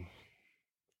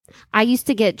 I used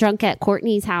to get drunk at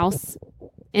Courtney's house,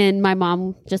 and my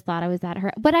mom just thought I was at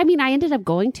her. But I mean, I ended up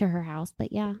going to her house.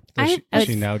 But yeah, Is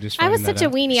she now just I was finding such a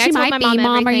that out? weenie. I she told might my be. mom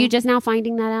Mom, are everything. you just now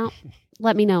finding that out?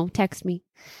 Let me know. Text me.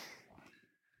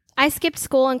 I skipped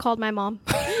school and called my mom.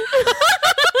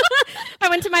 I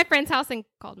went to my friend's house and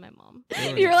called my mom.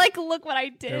 You're like, look what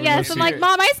I There did. was Yes, no I'm like, secret.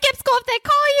 Mom, I skipped school. If they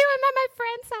call you, I'm at my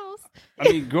friend's house. I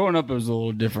mean, growing up, it was a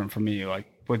little different for me. Like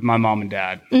with my mom and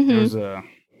dad, Mhm. it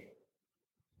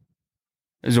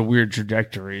was a weird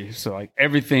trajectory. So like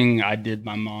everything I did,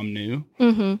 my mom knew.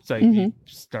 Mm-hmm. It's like you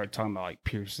start talking about like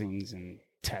piercings and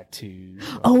tattoos.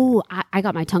 Oh, I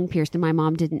got my tongue pierced, and my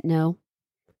mom didn't know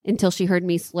until she heard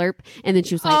me slurp, and then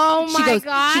she was like, Oh she my goes,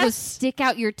 gosh. she goes, stick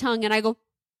out your tongue, and I go,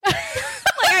 like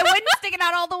I wouldn't stick it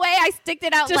out all the way. I sticked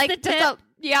it out Just the like tip?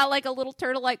 like a little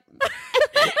turtle, like,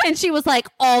 and she was like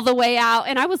all the way out,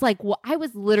 and I was like, what? I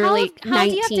was literally How 19.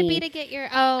 do you have to be to get your?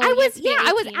 Oh, I you was have to be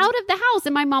I was 18. out of the house,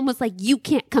 and my mom was like, "You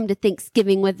can't come to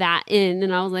Thanksgiving with that in,"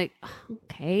 and I was like,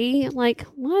 "Okay, like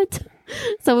what?"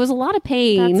 So it was a lot of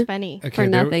pain That's funny. for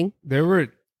nothing. There were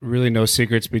really no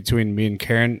secrets between me and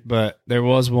Karen, but there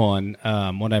was one.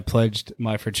 When I pledged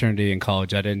my fraternity in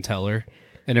college, I didn't tell her.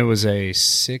 And it was a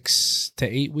 6 to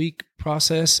 8 week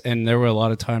process. And there were a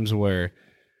lot of times where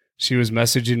she was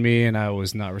messaging me and I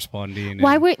was not responding.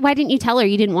 Why didn't you tell her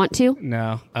you didn't want to?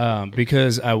 No,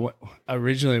 because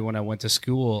originally when I went to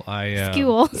school,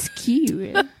 School. It's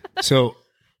cute. So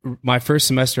my first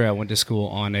semester, I went to school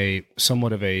on a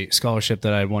somewhat of a scholarship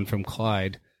that I won from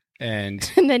Clyde. And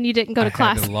And then you didn't go to I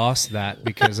class. had lost that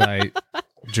because I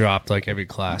dropped like every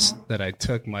class that I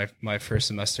took my first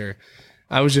semester.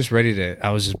 I was just ready to.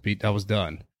 I was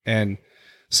done. And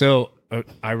so,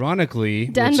 ironically,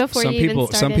 Done before some you even people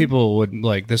started. some people would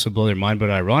like this would blow their mind, but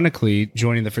ironically,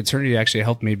 joining the fraternity actually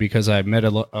helped me because I met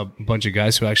a bunch of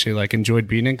guys who actually like enjoyed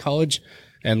being in college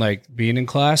and like being in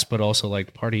class, but also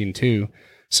like partying too.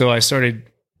 So I started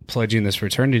pledging this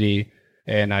fraternity.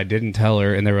 And I didn't tell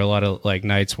her, and there were a lot of like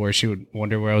nights where she would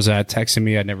wonder where I was at, texting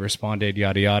me. I never responded,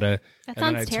 yada yada. That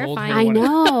And then sounds I told her terrifying. I when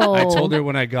know. I told her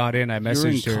when I got in. I You're in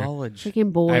messaged her. college.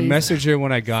 Freaking boys. I messaged her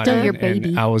when I got Still in, your baby.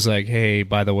 and I was like, "Hey,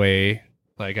 by the way,"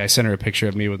 like I sent her a picture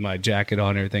of me with my jacket on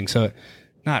and everything. So,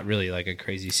 not really like a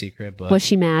crazy secret, but Was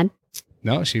she mad?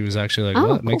 no, she was actually like, Oh,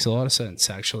 "Well, it cool. makes a lot of sense,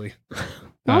 actually."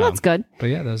 Well, that's good. But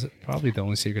yeah, that's probably the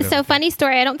only secret. So funny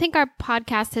story. I don't think our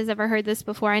podcast has ever heard this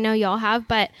before. I know y'all have,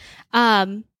 but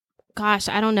gosh,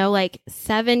 I don't know, like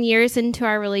 7 years into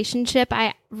our relationship,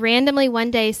 I randomly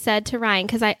one day said to Ryan,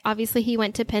 because obviously he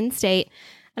went to Penn State,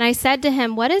 and I said to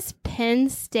him, "What is Penn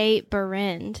State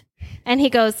Berend?" And he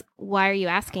goes, "Why are you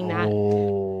asking that?"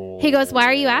 He goes, "Why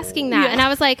are you asking that?" And I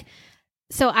was like,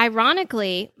 so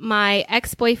ironically, my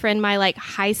ex-boyfriend, my like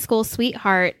high school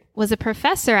sweetheart, was a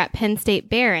professor at Penn State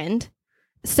Berend.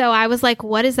 So I was like,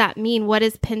 what does that mean? What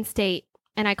is Penn State?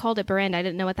 And I called it Berend. I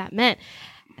didn't know what that meant.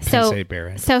 Penn State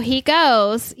Barron. So he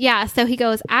goes,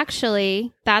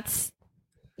 actually, that's,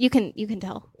 you can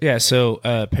tell. Yeah, so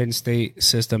Penn State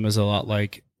system is a lot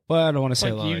like. Well, I don't want to say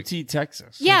a lot Like like UT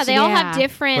Texas. Yeah, they all Yeah. have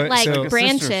different But like so-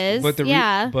 branches. But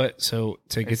yeah. but so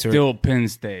to get It's to still Penn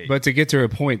State. but to get to her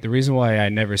point, the reason why I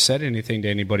never said anything to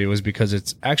anybody was because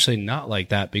it's actually not like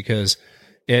that. Because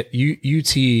at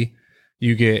UT,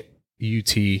 you get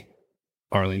UT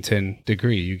Arlington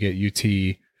degree, you get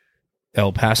UT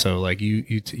El Paso, like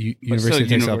University of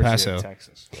Texas El Paso.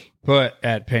 Texas. But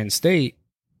at Penn State,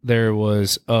 there were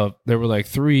like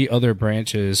 3 other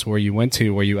branches where you went to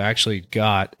where you actually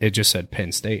got, it just said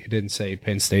Penn State. It didn't say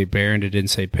Penn State Barron. It didn't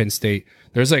say Penn State.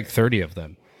 There's like 30 of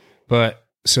them. But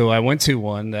so I went to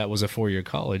one that was a 4-year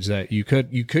college that you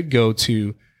could go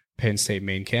to Penn State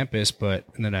main campus, and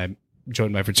then I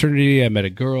joined my fraternity. I met a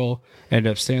girl,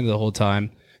 ended up staying the whole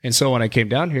time. And so when I came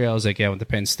down here, I was like, yeah, I went to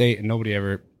Penn State, and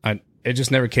it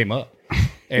just never came up.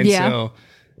 And Yeah. so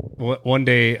one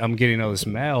day I'm getting all this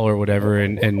mail or whatever,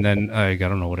 and then I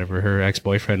don't know, whatever, her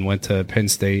ex-boyfriend went to Penn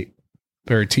State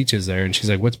or teaches there, and she's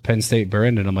like, "What's Penn State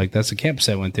Berend?" And I'm like, "That's the campus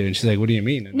I went to." And she's like, "What do you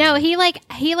mean?" And No, I'm like,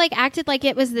 he acted like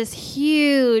it was this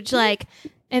huge, like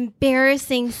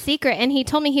embarrassing secret. And he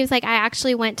told me, he was like, I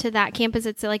actually went to that campus.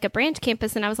 It's like a branch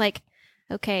campus. And I was like,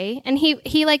 okay. And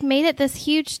he like made it this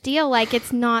huge deal, like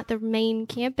it's not the main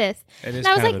campus. It is And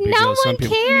I was kind like, of a big no deal. Some one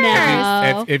people- cares.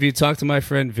 No. If you talk to my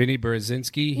friend Vinny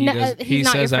Berzinski, he He's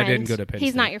not says your I friend. didn't go to Penn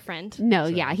He's State. not your friend. No, So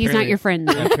yeah, he's not your friend.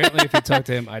 Apparently, if you talk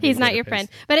to him, I didn't He's go not to your Penn friend.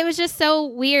 State. But it was just so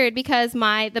weird because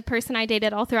the person I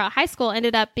dated all throughout high school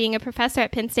ended up being a professor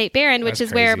at Penn State Barron, which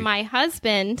That's is where crazy. my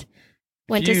husband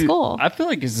went If to you- school. I feel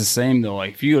like it's the same though.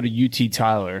 Like if you go to UT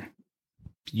Tyler,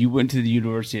 you went to the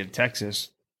University of Texas,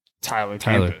 Tyler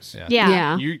campus. yeah.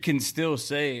 yeah. You can still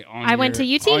say I went to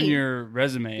UT. on your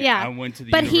resume. Yeah. I went to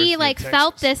the But University he of like Texas.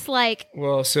 felt this like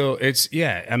Well, so it's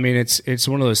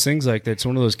one of those things like it's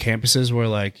one of those campuses where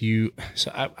like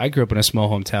I grew up in a small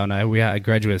hometown. I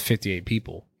graduated with 58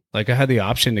 people. Like I had the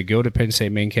option to go to Penn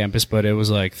State main campus, but it was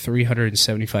like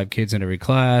 375 kids in every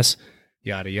class,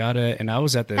 yada yada. And I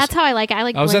was at this. that's how I like it. I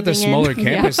like I was at the blending in. smaller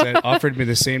campus that offered me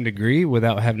the same degree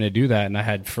without having to do that, and I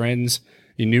had friends.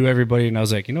 You knew everybody, and I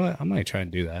was like, you know what? I'm not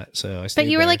trying to do that. So I stayed But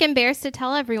you were there. like embarrassed to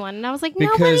tell everyone, and I was like,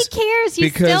 Because- nobody cares. You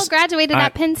still graduated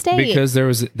at Penn State. Because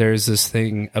there's this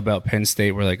thing about Penn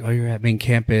State where like, oh, you're at main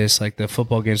campus, like the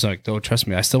football games. Like, don't trust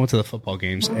me. I still went to the football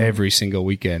games every single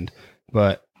weekend.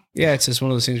 But yeah, it's just one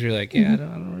of those things where you're like, yeah,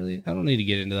 I don't need to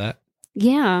get into that.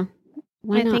 Yeah.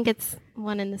 Why I not? think it's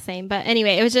one and the same. But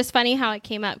anyway, it was just funny how it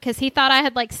came up because he thought I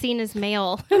had like seen his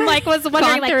mail and like was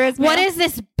wondering through his like, what mail. is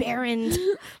this Barron?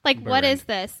 Like, what Barron. is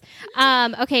this?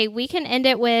 Okay, we can end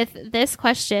it with this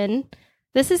question.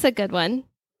 This is a good one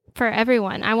for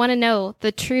everyone. I want to know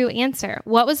the true answer.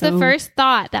 What was the Oh. first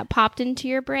thought that popped into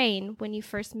your brain when you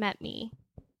first met me?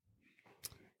 Oh,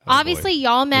 Obviously,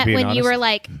 y'all met being when you honest. were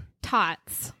like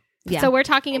tots. Yeah. So we're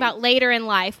talking about later in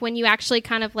life when you actually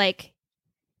kind of like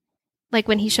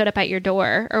when he showed up at your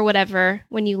door or whatever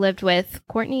when you lived with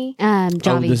Courtney. Oh,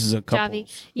 Javi. this is a couple.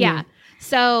 Javi. Yeah.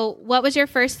 So what was your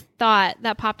first thought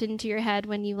that popped into your head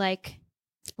when you like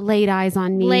laid eyes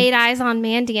on me. laid eyes on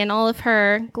Mandy and all of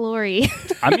her glory?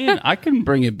 I mean, I can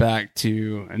bring it back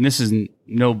to, and this is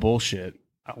no bullshit.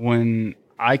 When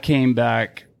I came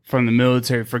back from the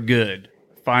military for good,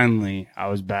 finally, I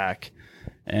was back,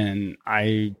 and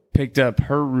I picked up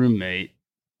her roommate,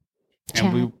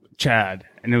 Chad,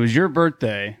 and it was your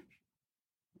birthday.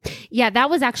 Yeah, that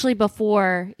was actually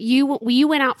before you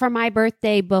went out for my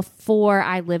birthday before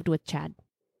I lived with Chad.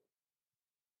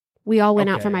 We all went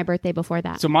out for my birthday before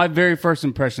that. So my very first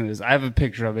impression is I have a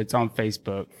picture of it. It's on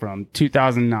Facebook from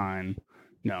 2009.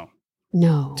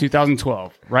 No.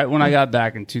 2012. Right when I got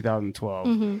back in 2012.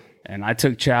 Mm-hmm. And I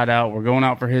took Chad out. We're going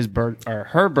out for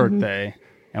her birthday,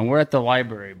 and we're at the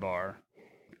library bar.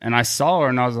 And I saw her,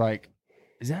 and I was like,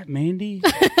 "Is that Mandy?"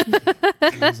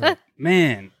 I was like,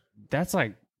 "Man, that's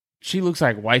like she looks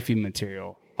like wifey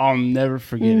material." I'll never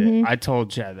forget it. I told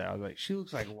Chad that. I was like, "She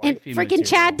looks like wifey And freaking material."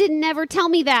 Chad didn't ever tell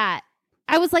me that.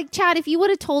 I was like, Chad, if you would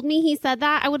have told me he said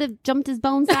that, I would have jumped his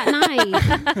bones that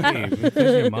night. Hey,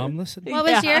 does your mom listen? What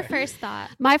was your first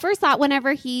thought? My first thought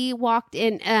whenever he walked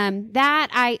in, that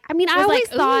I I always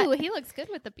thought, ooh, he looks good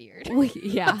with the beard.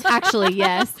 yeah, actually,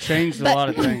 yes. Changed a lot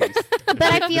of things. But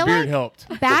I feel the beard like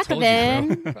helped. back Told you,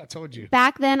 then, bro. I told you.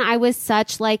 back then I was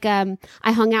such like I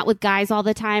hung out with guys all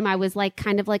the time. I was like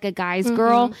kind of like a guy's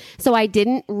girl, so I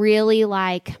didn't really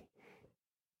like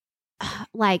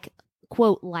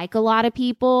quote like a lot of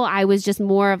people. I was just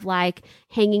more of like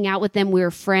hanging out with them. We were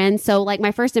friends. So like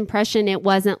my first impression, it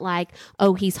wasn't like,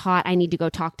 oh, he's hot, I need to go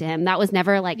talk to him. That was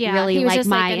never like really he was like just,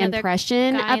 my like, another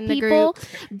impression guy of in the people. group.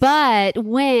 But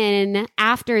when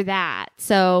after that,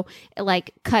 so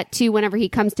like cut to whenever he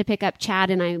comes to pick up Chad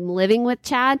and I'm living with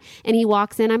Chad and he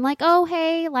walks in, I'm like, oh,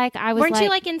 hey, like I was Weren't you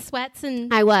like in sweats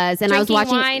and I was, and I was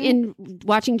drinking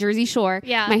watching Jersey Shore.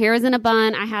 Yeah. My hair was in a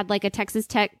bun. I had like a Texas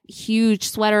Tech huge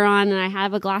sweater on, and I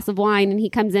have a glass of wine. And he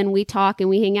comes in, we talk, and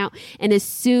we hang out. And as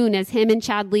soon as him and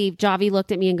Chad leave, Javi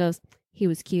looked at me and goes, "He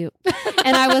was cute."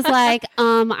 And I was like,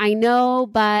 I know,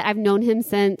 but I've known him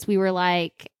since we were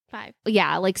like 5.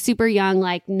 Yeah, like super young,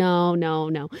 like no.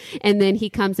 And then he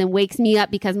comes and wakes me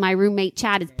up because my roommate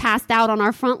Chad is passed out on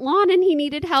our front lawn and he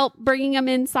needed help bringing him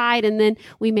inside. And then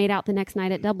we made out the next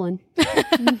night at Dublin.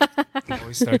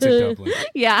 Always starts at Dublin.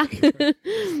 Yeah.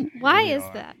 Why is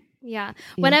that? Yeah.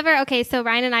 Okay, so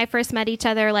Ryan and I first met each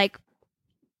other like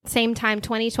same time,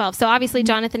 2012. So obviously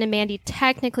Jonathan and Mandy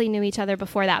technically knew each other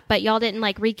before that, but y'all didn't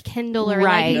like rekindle or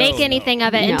Right. like make No, anything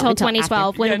of it No, until until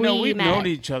 2012 when we've met. known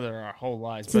each other our whole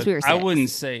lives. Since But we were I 6. wouldn't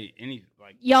say any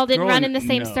like Y'all didn't run growing- in the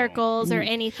same no. circles or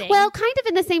anything. Well, kind of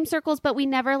in the same circles, but we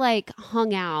never like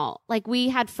hung out. Like we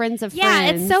had friends of yeah,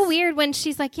 friends. it's so weird when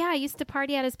she's like, "Yeah, I used to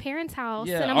party at his parents' house,"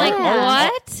 Yeah, and I'm our- like, our-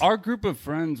 "What?" Our group of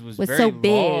friends was very so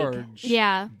big. large.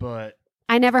 Yeah. But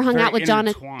I never hung very out with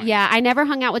Jonathan. intertwined. Yeah, I never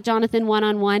hung out with Jonathan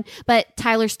one-on-one, but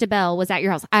Tyler Stabell was at your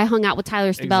house. I hung out with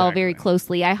Tyler Stabell very Exactly.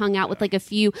 closely. I hung out with like a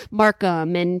few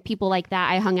Markham and people like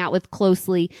that I hung out with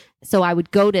closely. So I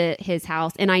would go to his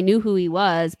house and I knew who he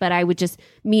was, but I would just,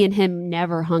 me and him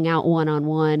never hung out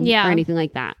one-on-one Yeah. or anything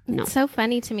like that. No. It's so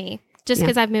funny to me just Yeah.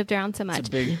 because I've moved around so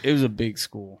much. it was a big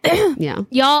school. Yeah.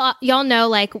 Y'all know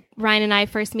like Ryan and I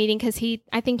first meeting because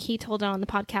I think he told it on the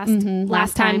podcast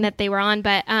last time that they were on.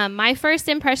 But my first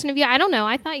impression of you, I don't know.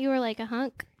 I thought you were like a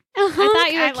hunk. I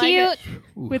thought you were cute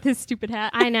with his stupid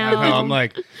hat. I know. I know. I'm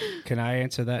like, can I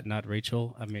answer that? Not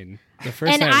Rachel. I mean, the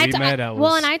first And time we met, I was.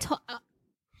 well, and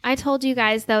I told you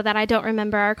guys though that I don't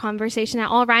remember our conversation at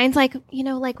all. Ryan's like,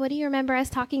 like what do you remember us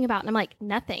talking about? And I'm like,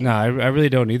 nothing. No, I really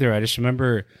don't either. I just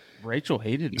remember. Rachel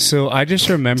hated me. So I just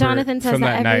remember Jonathan says from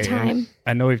that every night. time.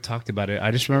 I know we've talked about it. I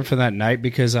just remember from that night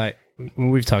because when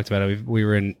we've talked about it, we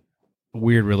were in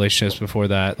weird relationships before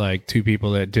that. Like two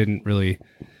people that didn't really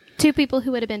Two people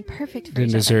who would have been perfect for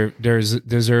didn't each other.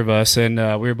 deserve us, and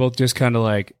we were both just kind of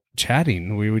like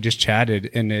chatting. We just chatted,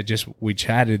 and we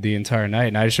chatted the entire night.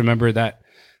 And I just remember that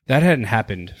hadn't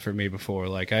happened for me before.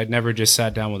 Like I'd never just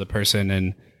sat down with a person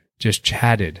and just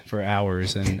chatted for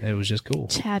hours, and it was just cool.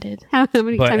 Chatted. How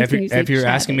many But times can you say if you're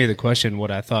asking chatted? me the question,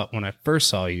 what I thought when I first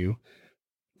saw you,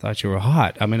 I thought you were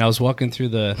hot. I mean, I was walking through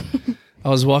the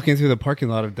parking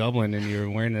lot of Dublin, and you were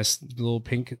wearing this little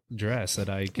pink dress that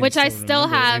Which I still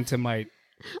remember have. into my.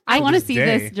 I want to this see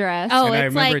day. this dress. Oh, and I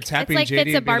it's remember like tapping it's JD like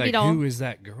fits a and being Barbie like, doll. "Who is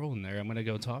that girl in there? I'm gonna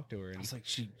go talk to her." And It's like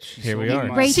she Here we sold me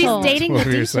are. my Rachel. She's dating What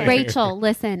the we were DJ. saying. Rachel,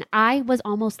 listen, I was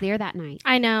almost there that night.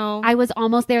 I know. I was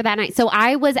almost there that night. So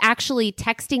I was actually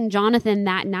texting Jonathan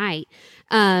that night.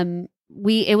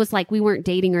 It was like we weren't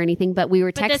dating or anything, but we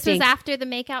were but texting. this was after the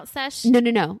makeout sesh.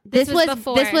 No. This was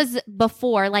before. This was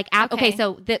before. Like Okay. okay,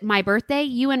 so my birthday,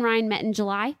 you and Ryan met in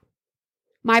July.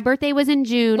 My birthday was in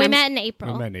June. We I'm- met in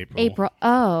April. We met in April. April.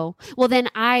 Oh, well, then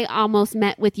I almost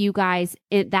met with you guys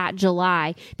in that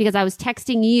July because I was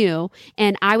texting you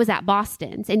and I was at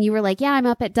Boston's and you were like, "Yeah, I'm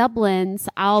up at Dublin's.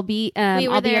 I'll be. We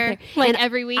were I'll be there up there." like And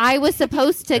every week. I was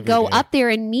supposed to Every go day. up there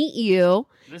and meet you.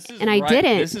 This is And I right,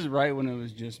 didn't. This is right when it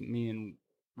was just me and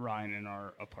Ryan in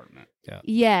our apartment.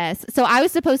 Yes. So I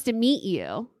was supposed to meet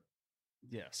you.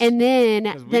 Yes. And then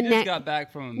 'Cause we the just next. got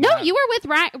back from No, you were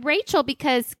with Rachel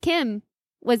because Kim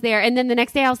was there. And then the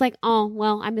next day I was like, oh,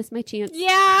 well, I missed my chance.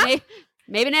 Yeah.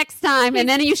 Maybe next time. And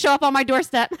then you show up on my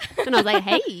doorstep. And I was like,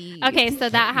 hey. Okay, so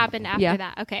that happened after Yeah.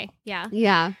 that. Okay, yeah,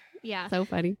 Yeah. yeah. So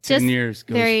funny. 10 just years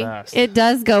goes very- fast. It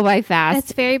does go by fast.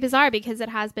 It's very bizarre because it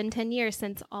has been 10 years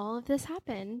since all of this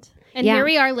happened. And Yeah. here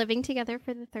we are living together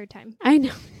for the third time. I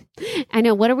know. I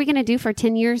know. What are we going to do for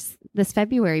 10 years this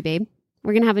February, babe?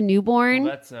 We're going to have a newborn.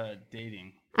 Well, that's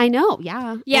dating. I know.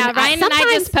 Yeah. Yeah, And Ryan and I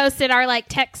sometimes- just posted our like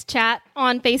text chat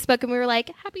on Facebook and we were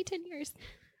like, happy 10 years.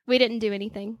 We didn't do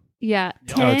anything. Yeah.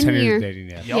 Oh, 10 10 years years. dating,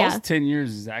 yeah. Y'all's Yeah. 10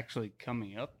 years is actually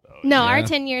coming up, though. No, our Yeah.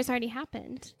 10 years already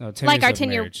happened. No, 10 Like years our of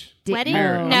 10-year marriage. Wedding?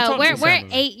 Married. I'm No, talking we're December.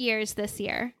 8 years this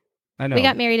year. I know. We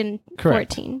got married in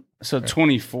Correct. 14. So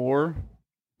 24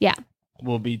 Yeah.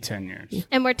 will be 10 years.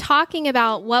 And we're talking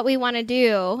about what we want to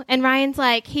do. And Ryan's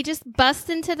like, he just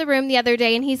busts into the room the other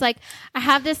day and he's like, I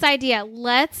have this idea.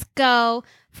 Let's go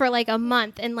for like a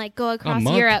month and like go across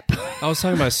month? Europe. I was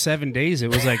talking about 7 days. It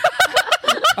was like,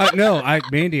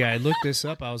 Mandy, I looked this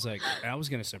up. I was like, I was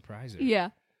going to surprise her. Yeah.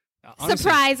 Honestly,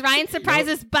 Surprise. Ryan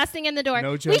surprises busting in the door.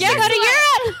 No We joke. should go to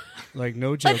Europe. Like,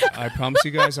 no joke. I promise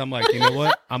you guys, I'm like, you know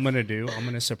what I'm going to do? I'm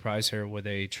going to surprise her with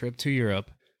a trip to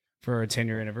Europe for our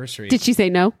 10-year anniversary. Did she say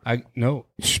no? No.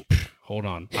 Hold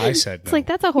on. I said no. It's like,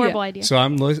 that's a horrible idea. So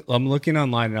I'm looking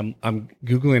online and I'm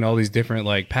Googling all these different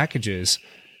like packages,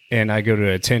 and I go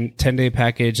to a 10-day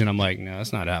package and I'm like, no,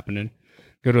 that's not happening.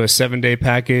 Go to a 7-day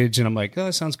package and I'm like, oh,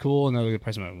 that sounds cool. And then I look at the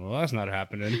price. I'm like, well, that's not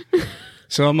happening.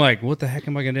 So I'm like, what the heck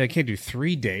am I going to do? I can't do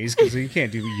 3 days because you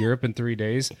can't do Europe in 3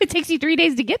 days. It takes you 3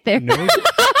 days to get there.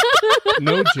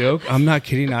 No joke. I'm not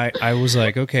kidding. I was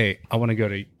like, okay, I want to go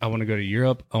to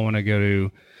Europe. I want to go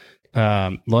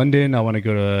to London. I want to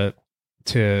go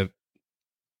to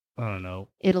I don't know,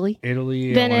 Italy.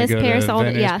 Italy, Venice, I wanna go Paris, to all the-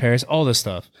 Venice, yeah. Paris, all this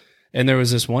stuff. And there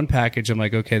was this one package. I'm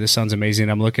like, okay, this sounds amazing.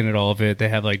 I'm looking at all of it. They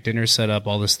have like dinner set up,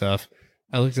 all this stuff.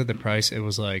 I looked at the price. It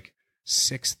was like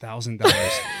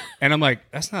 $6,000, and I'm like,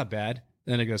 that's not bad.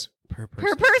 Then it goes per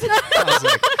person. I was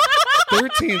like,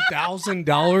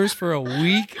 $13,000 for a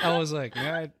week. I was like,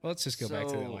 yeah, let's just go back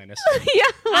to the Atlantis.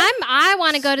 I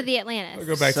want to go to the Atlantis.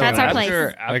 We'll go back to That's our after,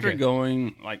 place. After Okay.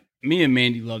 going, like, me and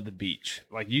Mandy love the beach.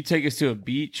 Like, you take us to a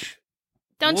beach.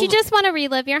 Don't you just want to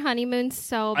relive your honeymoon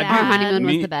so I bad? do. Our honeymoon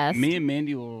was me, the best. Me and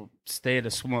Mandy will stay at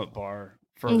a swim-up bar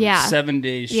for Yeah. 7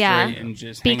 days straight Yeah. and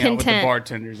just Be hang out with the content.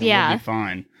 bartenders and Yeah. we'll be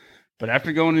fine. But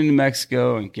after going to New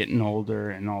Mexico and getting older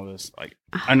and all this, like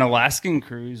an Alaskan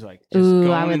cruise, like just Ooh,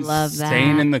 going I would and love that.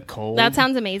 staying in the cold That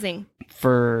sounds amazing.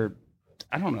 for,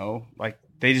 I don't know, like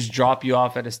they just drop you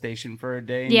off at a station for a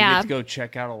day and you Yeah. get to go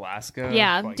check out Alaska.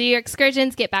 Yeah. Like, do your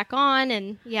excursions, get back on,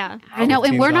 and yeah. I know,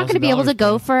 and we're not going to be able to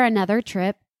go $15,000, for another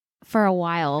trip for a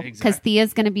while because Exactly.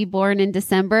 Thea's going to be born in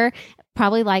December,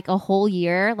 probably like a whole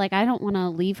year. Like I don't want to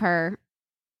leave her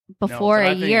before but I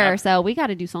a think year, after- so we got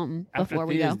to do something after before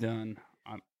we Thea's go. done,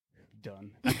 I'm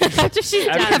done. After she's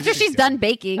done. After she's done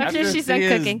baking. After she's done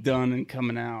Thea's cooking. done and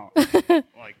coming out,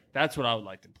 like that's what I would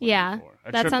like to plan Yeah, for.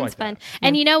 A that trip sounds like fun. that.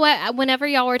 And you know what? Whenever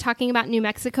y'all were talking about New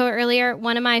Mexico earlier,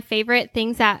 one of my favorite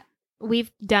things that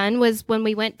we've done was when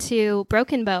we went to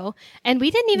Broken Bow, and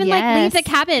we didn't even like leave Yes. the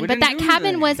cabin, We but didn't that do cabin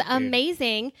anything, was dude.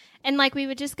 amazing. And like we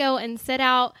would just go and sit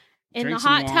out in Drink the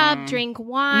hot some tub, wine. drink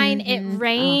wine. Mhm. It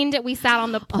rained. We sat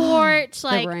on the porch,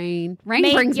 like the rain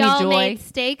made- brings me y'all joy. made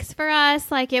steaks for us.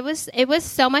 Like it was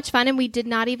so much fun, and we did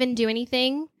not even do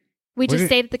anything. We just didn't-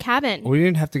 stayed at the cabin. We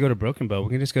didn't have to go to Broken Bow. We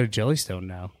can just go to Jellystone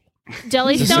now. It's the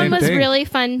Jellystone same was thing. really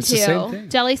fun It's the same too. thing.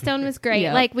 Jellystone was great.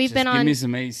 Yeah. Like we've Just been give on, me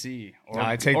some AC, or, No,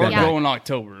 I take or that back. go in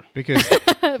October. Because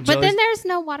but then there's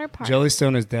no water park.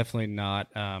 Jellystone is definitely not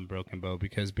Broken Bow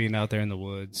because being out there in the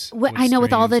woods. I know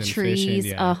with all the streams and trees.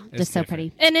 fishing, yeah, Oh, it's just so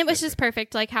different. pretty. And it was just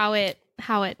perfect, like how it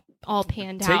all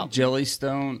panned Take out.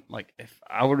 Jellystone. Like if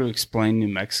I were to explain New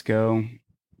Mexico,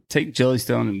 take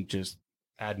Jellystone and just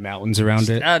Add mountains around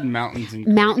it. add mountains and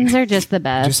Mountains are just the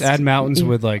best. Just add mountains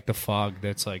with like the fog.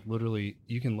 That's like literally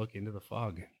you can look into the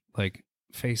fog like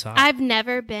face high. I've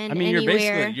never been I mean,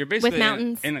 anywhere you're basically with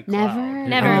mountains. in a cloud. Never.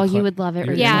 Never. Oh, You're you would love it.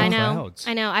 You're Rachel. yeah, I in the know. clouds.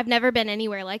 I know. I've never been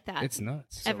anywhere like that It's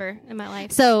nuts. ever in my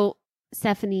life. So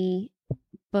Stephanie,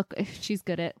 book. She's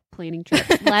good at planning trips.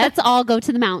 Let's all go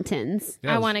to the mountains.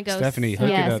 I wanna go Stephanie, so- hook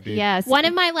yes, it up, dude. yes. One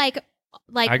of my like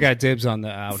I got dibs on the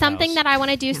outhouse. something that I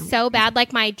want to do so bad,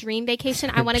 like my dream vacation.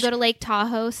 I want to go to Lake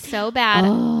Tahoe so bad.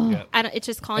 Oh. Yeah. I don't. It's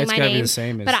just calling It's my gotta be name. the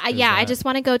same as- But as I that. just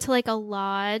want to go to like a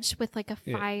lodge with like a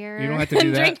Yeah. fire. You don't have to do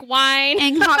and that. drink wine.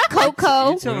 And hot cocoa.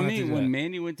 You We telling don't have me to do when that.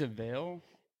 Mandy went to Vail,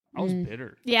 I was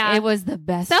bitter. Yeah. It was the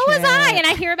best. So was I, trip. and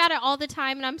I hear about it all the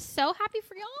time, and I'm so happy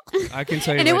for y'all. I can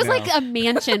tell you And right it was now, like a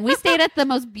mansion. We stayed at the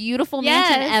most beautiful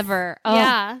mansion Yes. ever. Oh.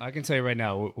 Yeah. I can tell you right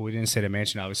now, we didn't stay at a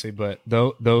mansion, obviously, but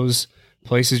those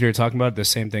places you're talking about, the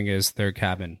same thing as their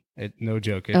cabin. No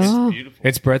joke. It's Oh. Beautiful.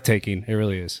 it's breathtaking. It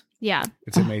really is. Yeah.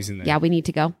 It's amazing there. Yeah, we need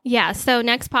to go. Yeah. So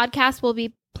next podcast, we'll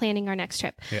be planning our next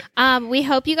trip. Yeah. We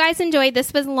hope you guys enjoyed.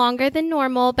 This was longer than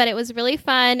normal, but it was really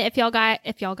fun. If you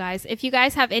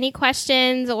guys have any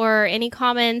questions or any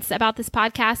comments about this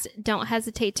podcast, don't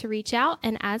hesitate to reach out.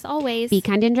 And as always, Be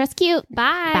kind and dress cute.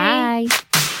 bye. Bye.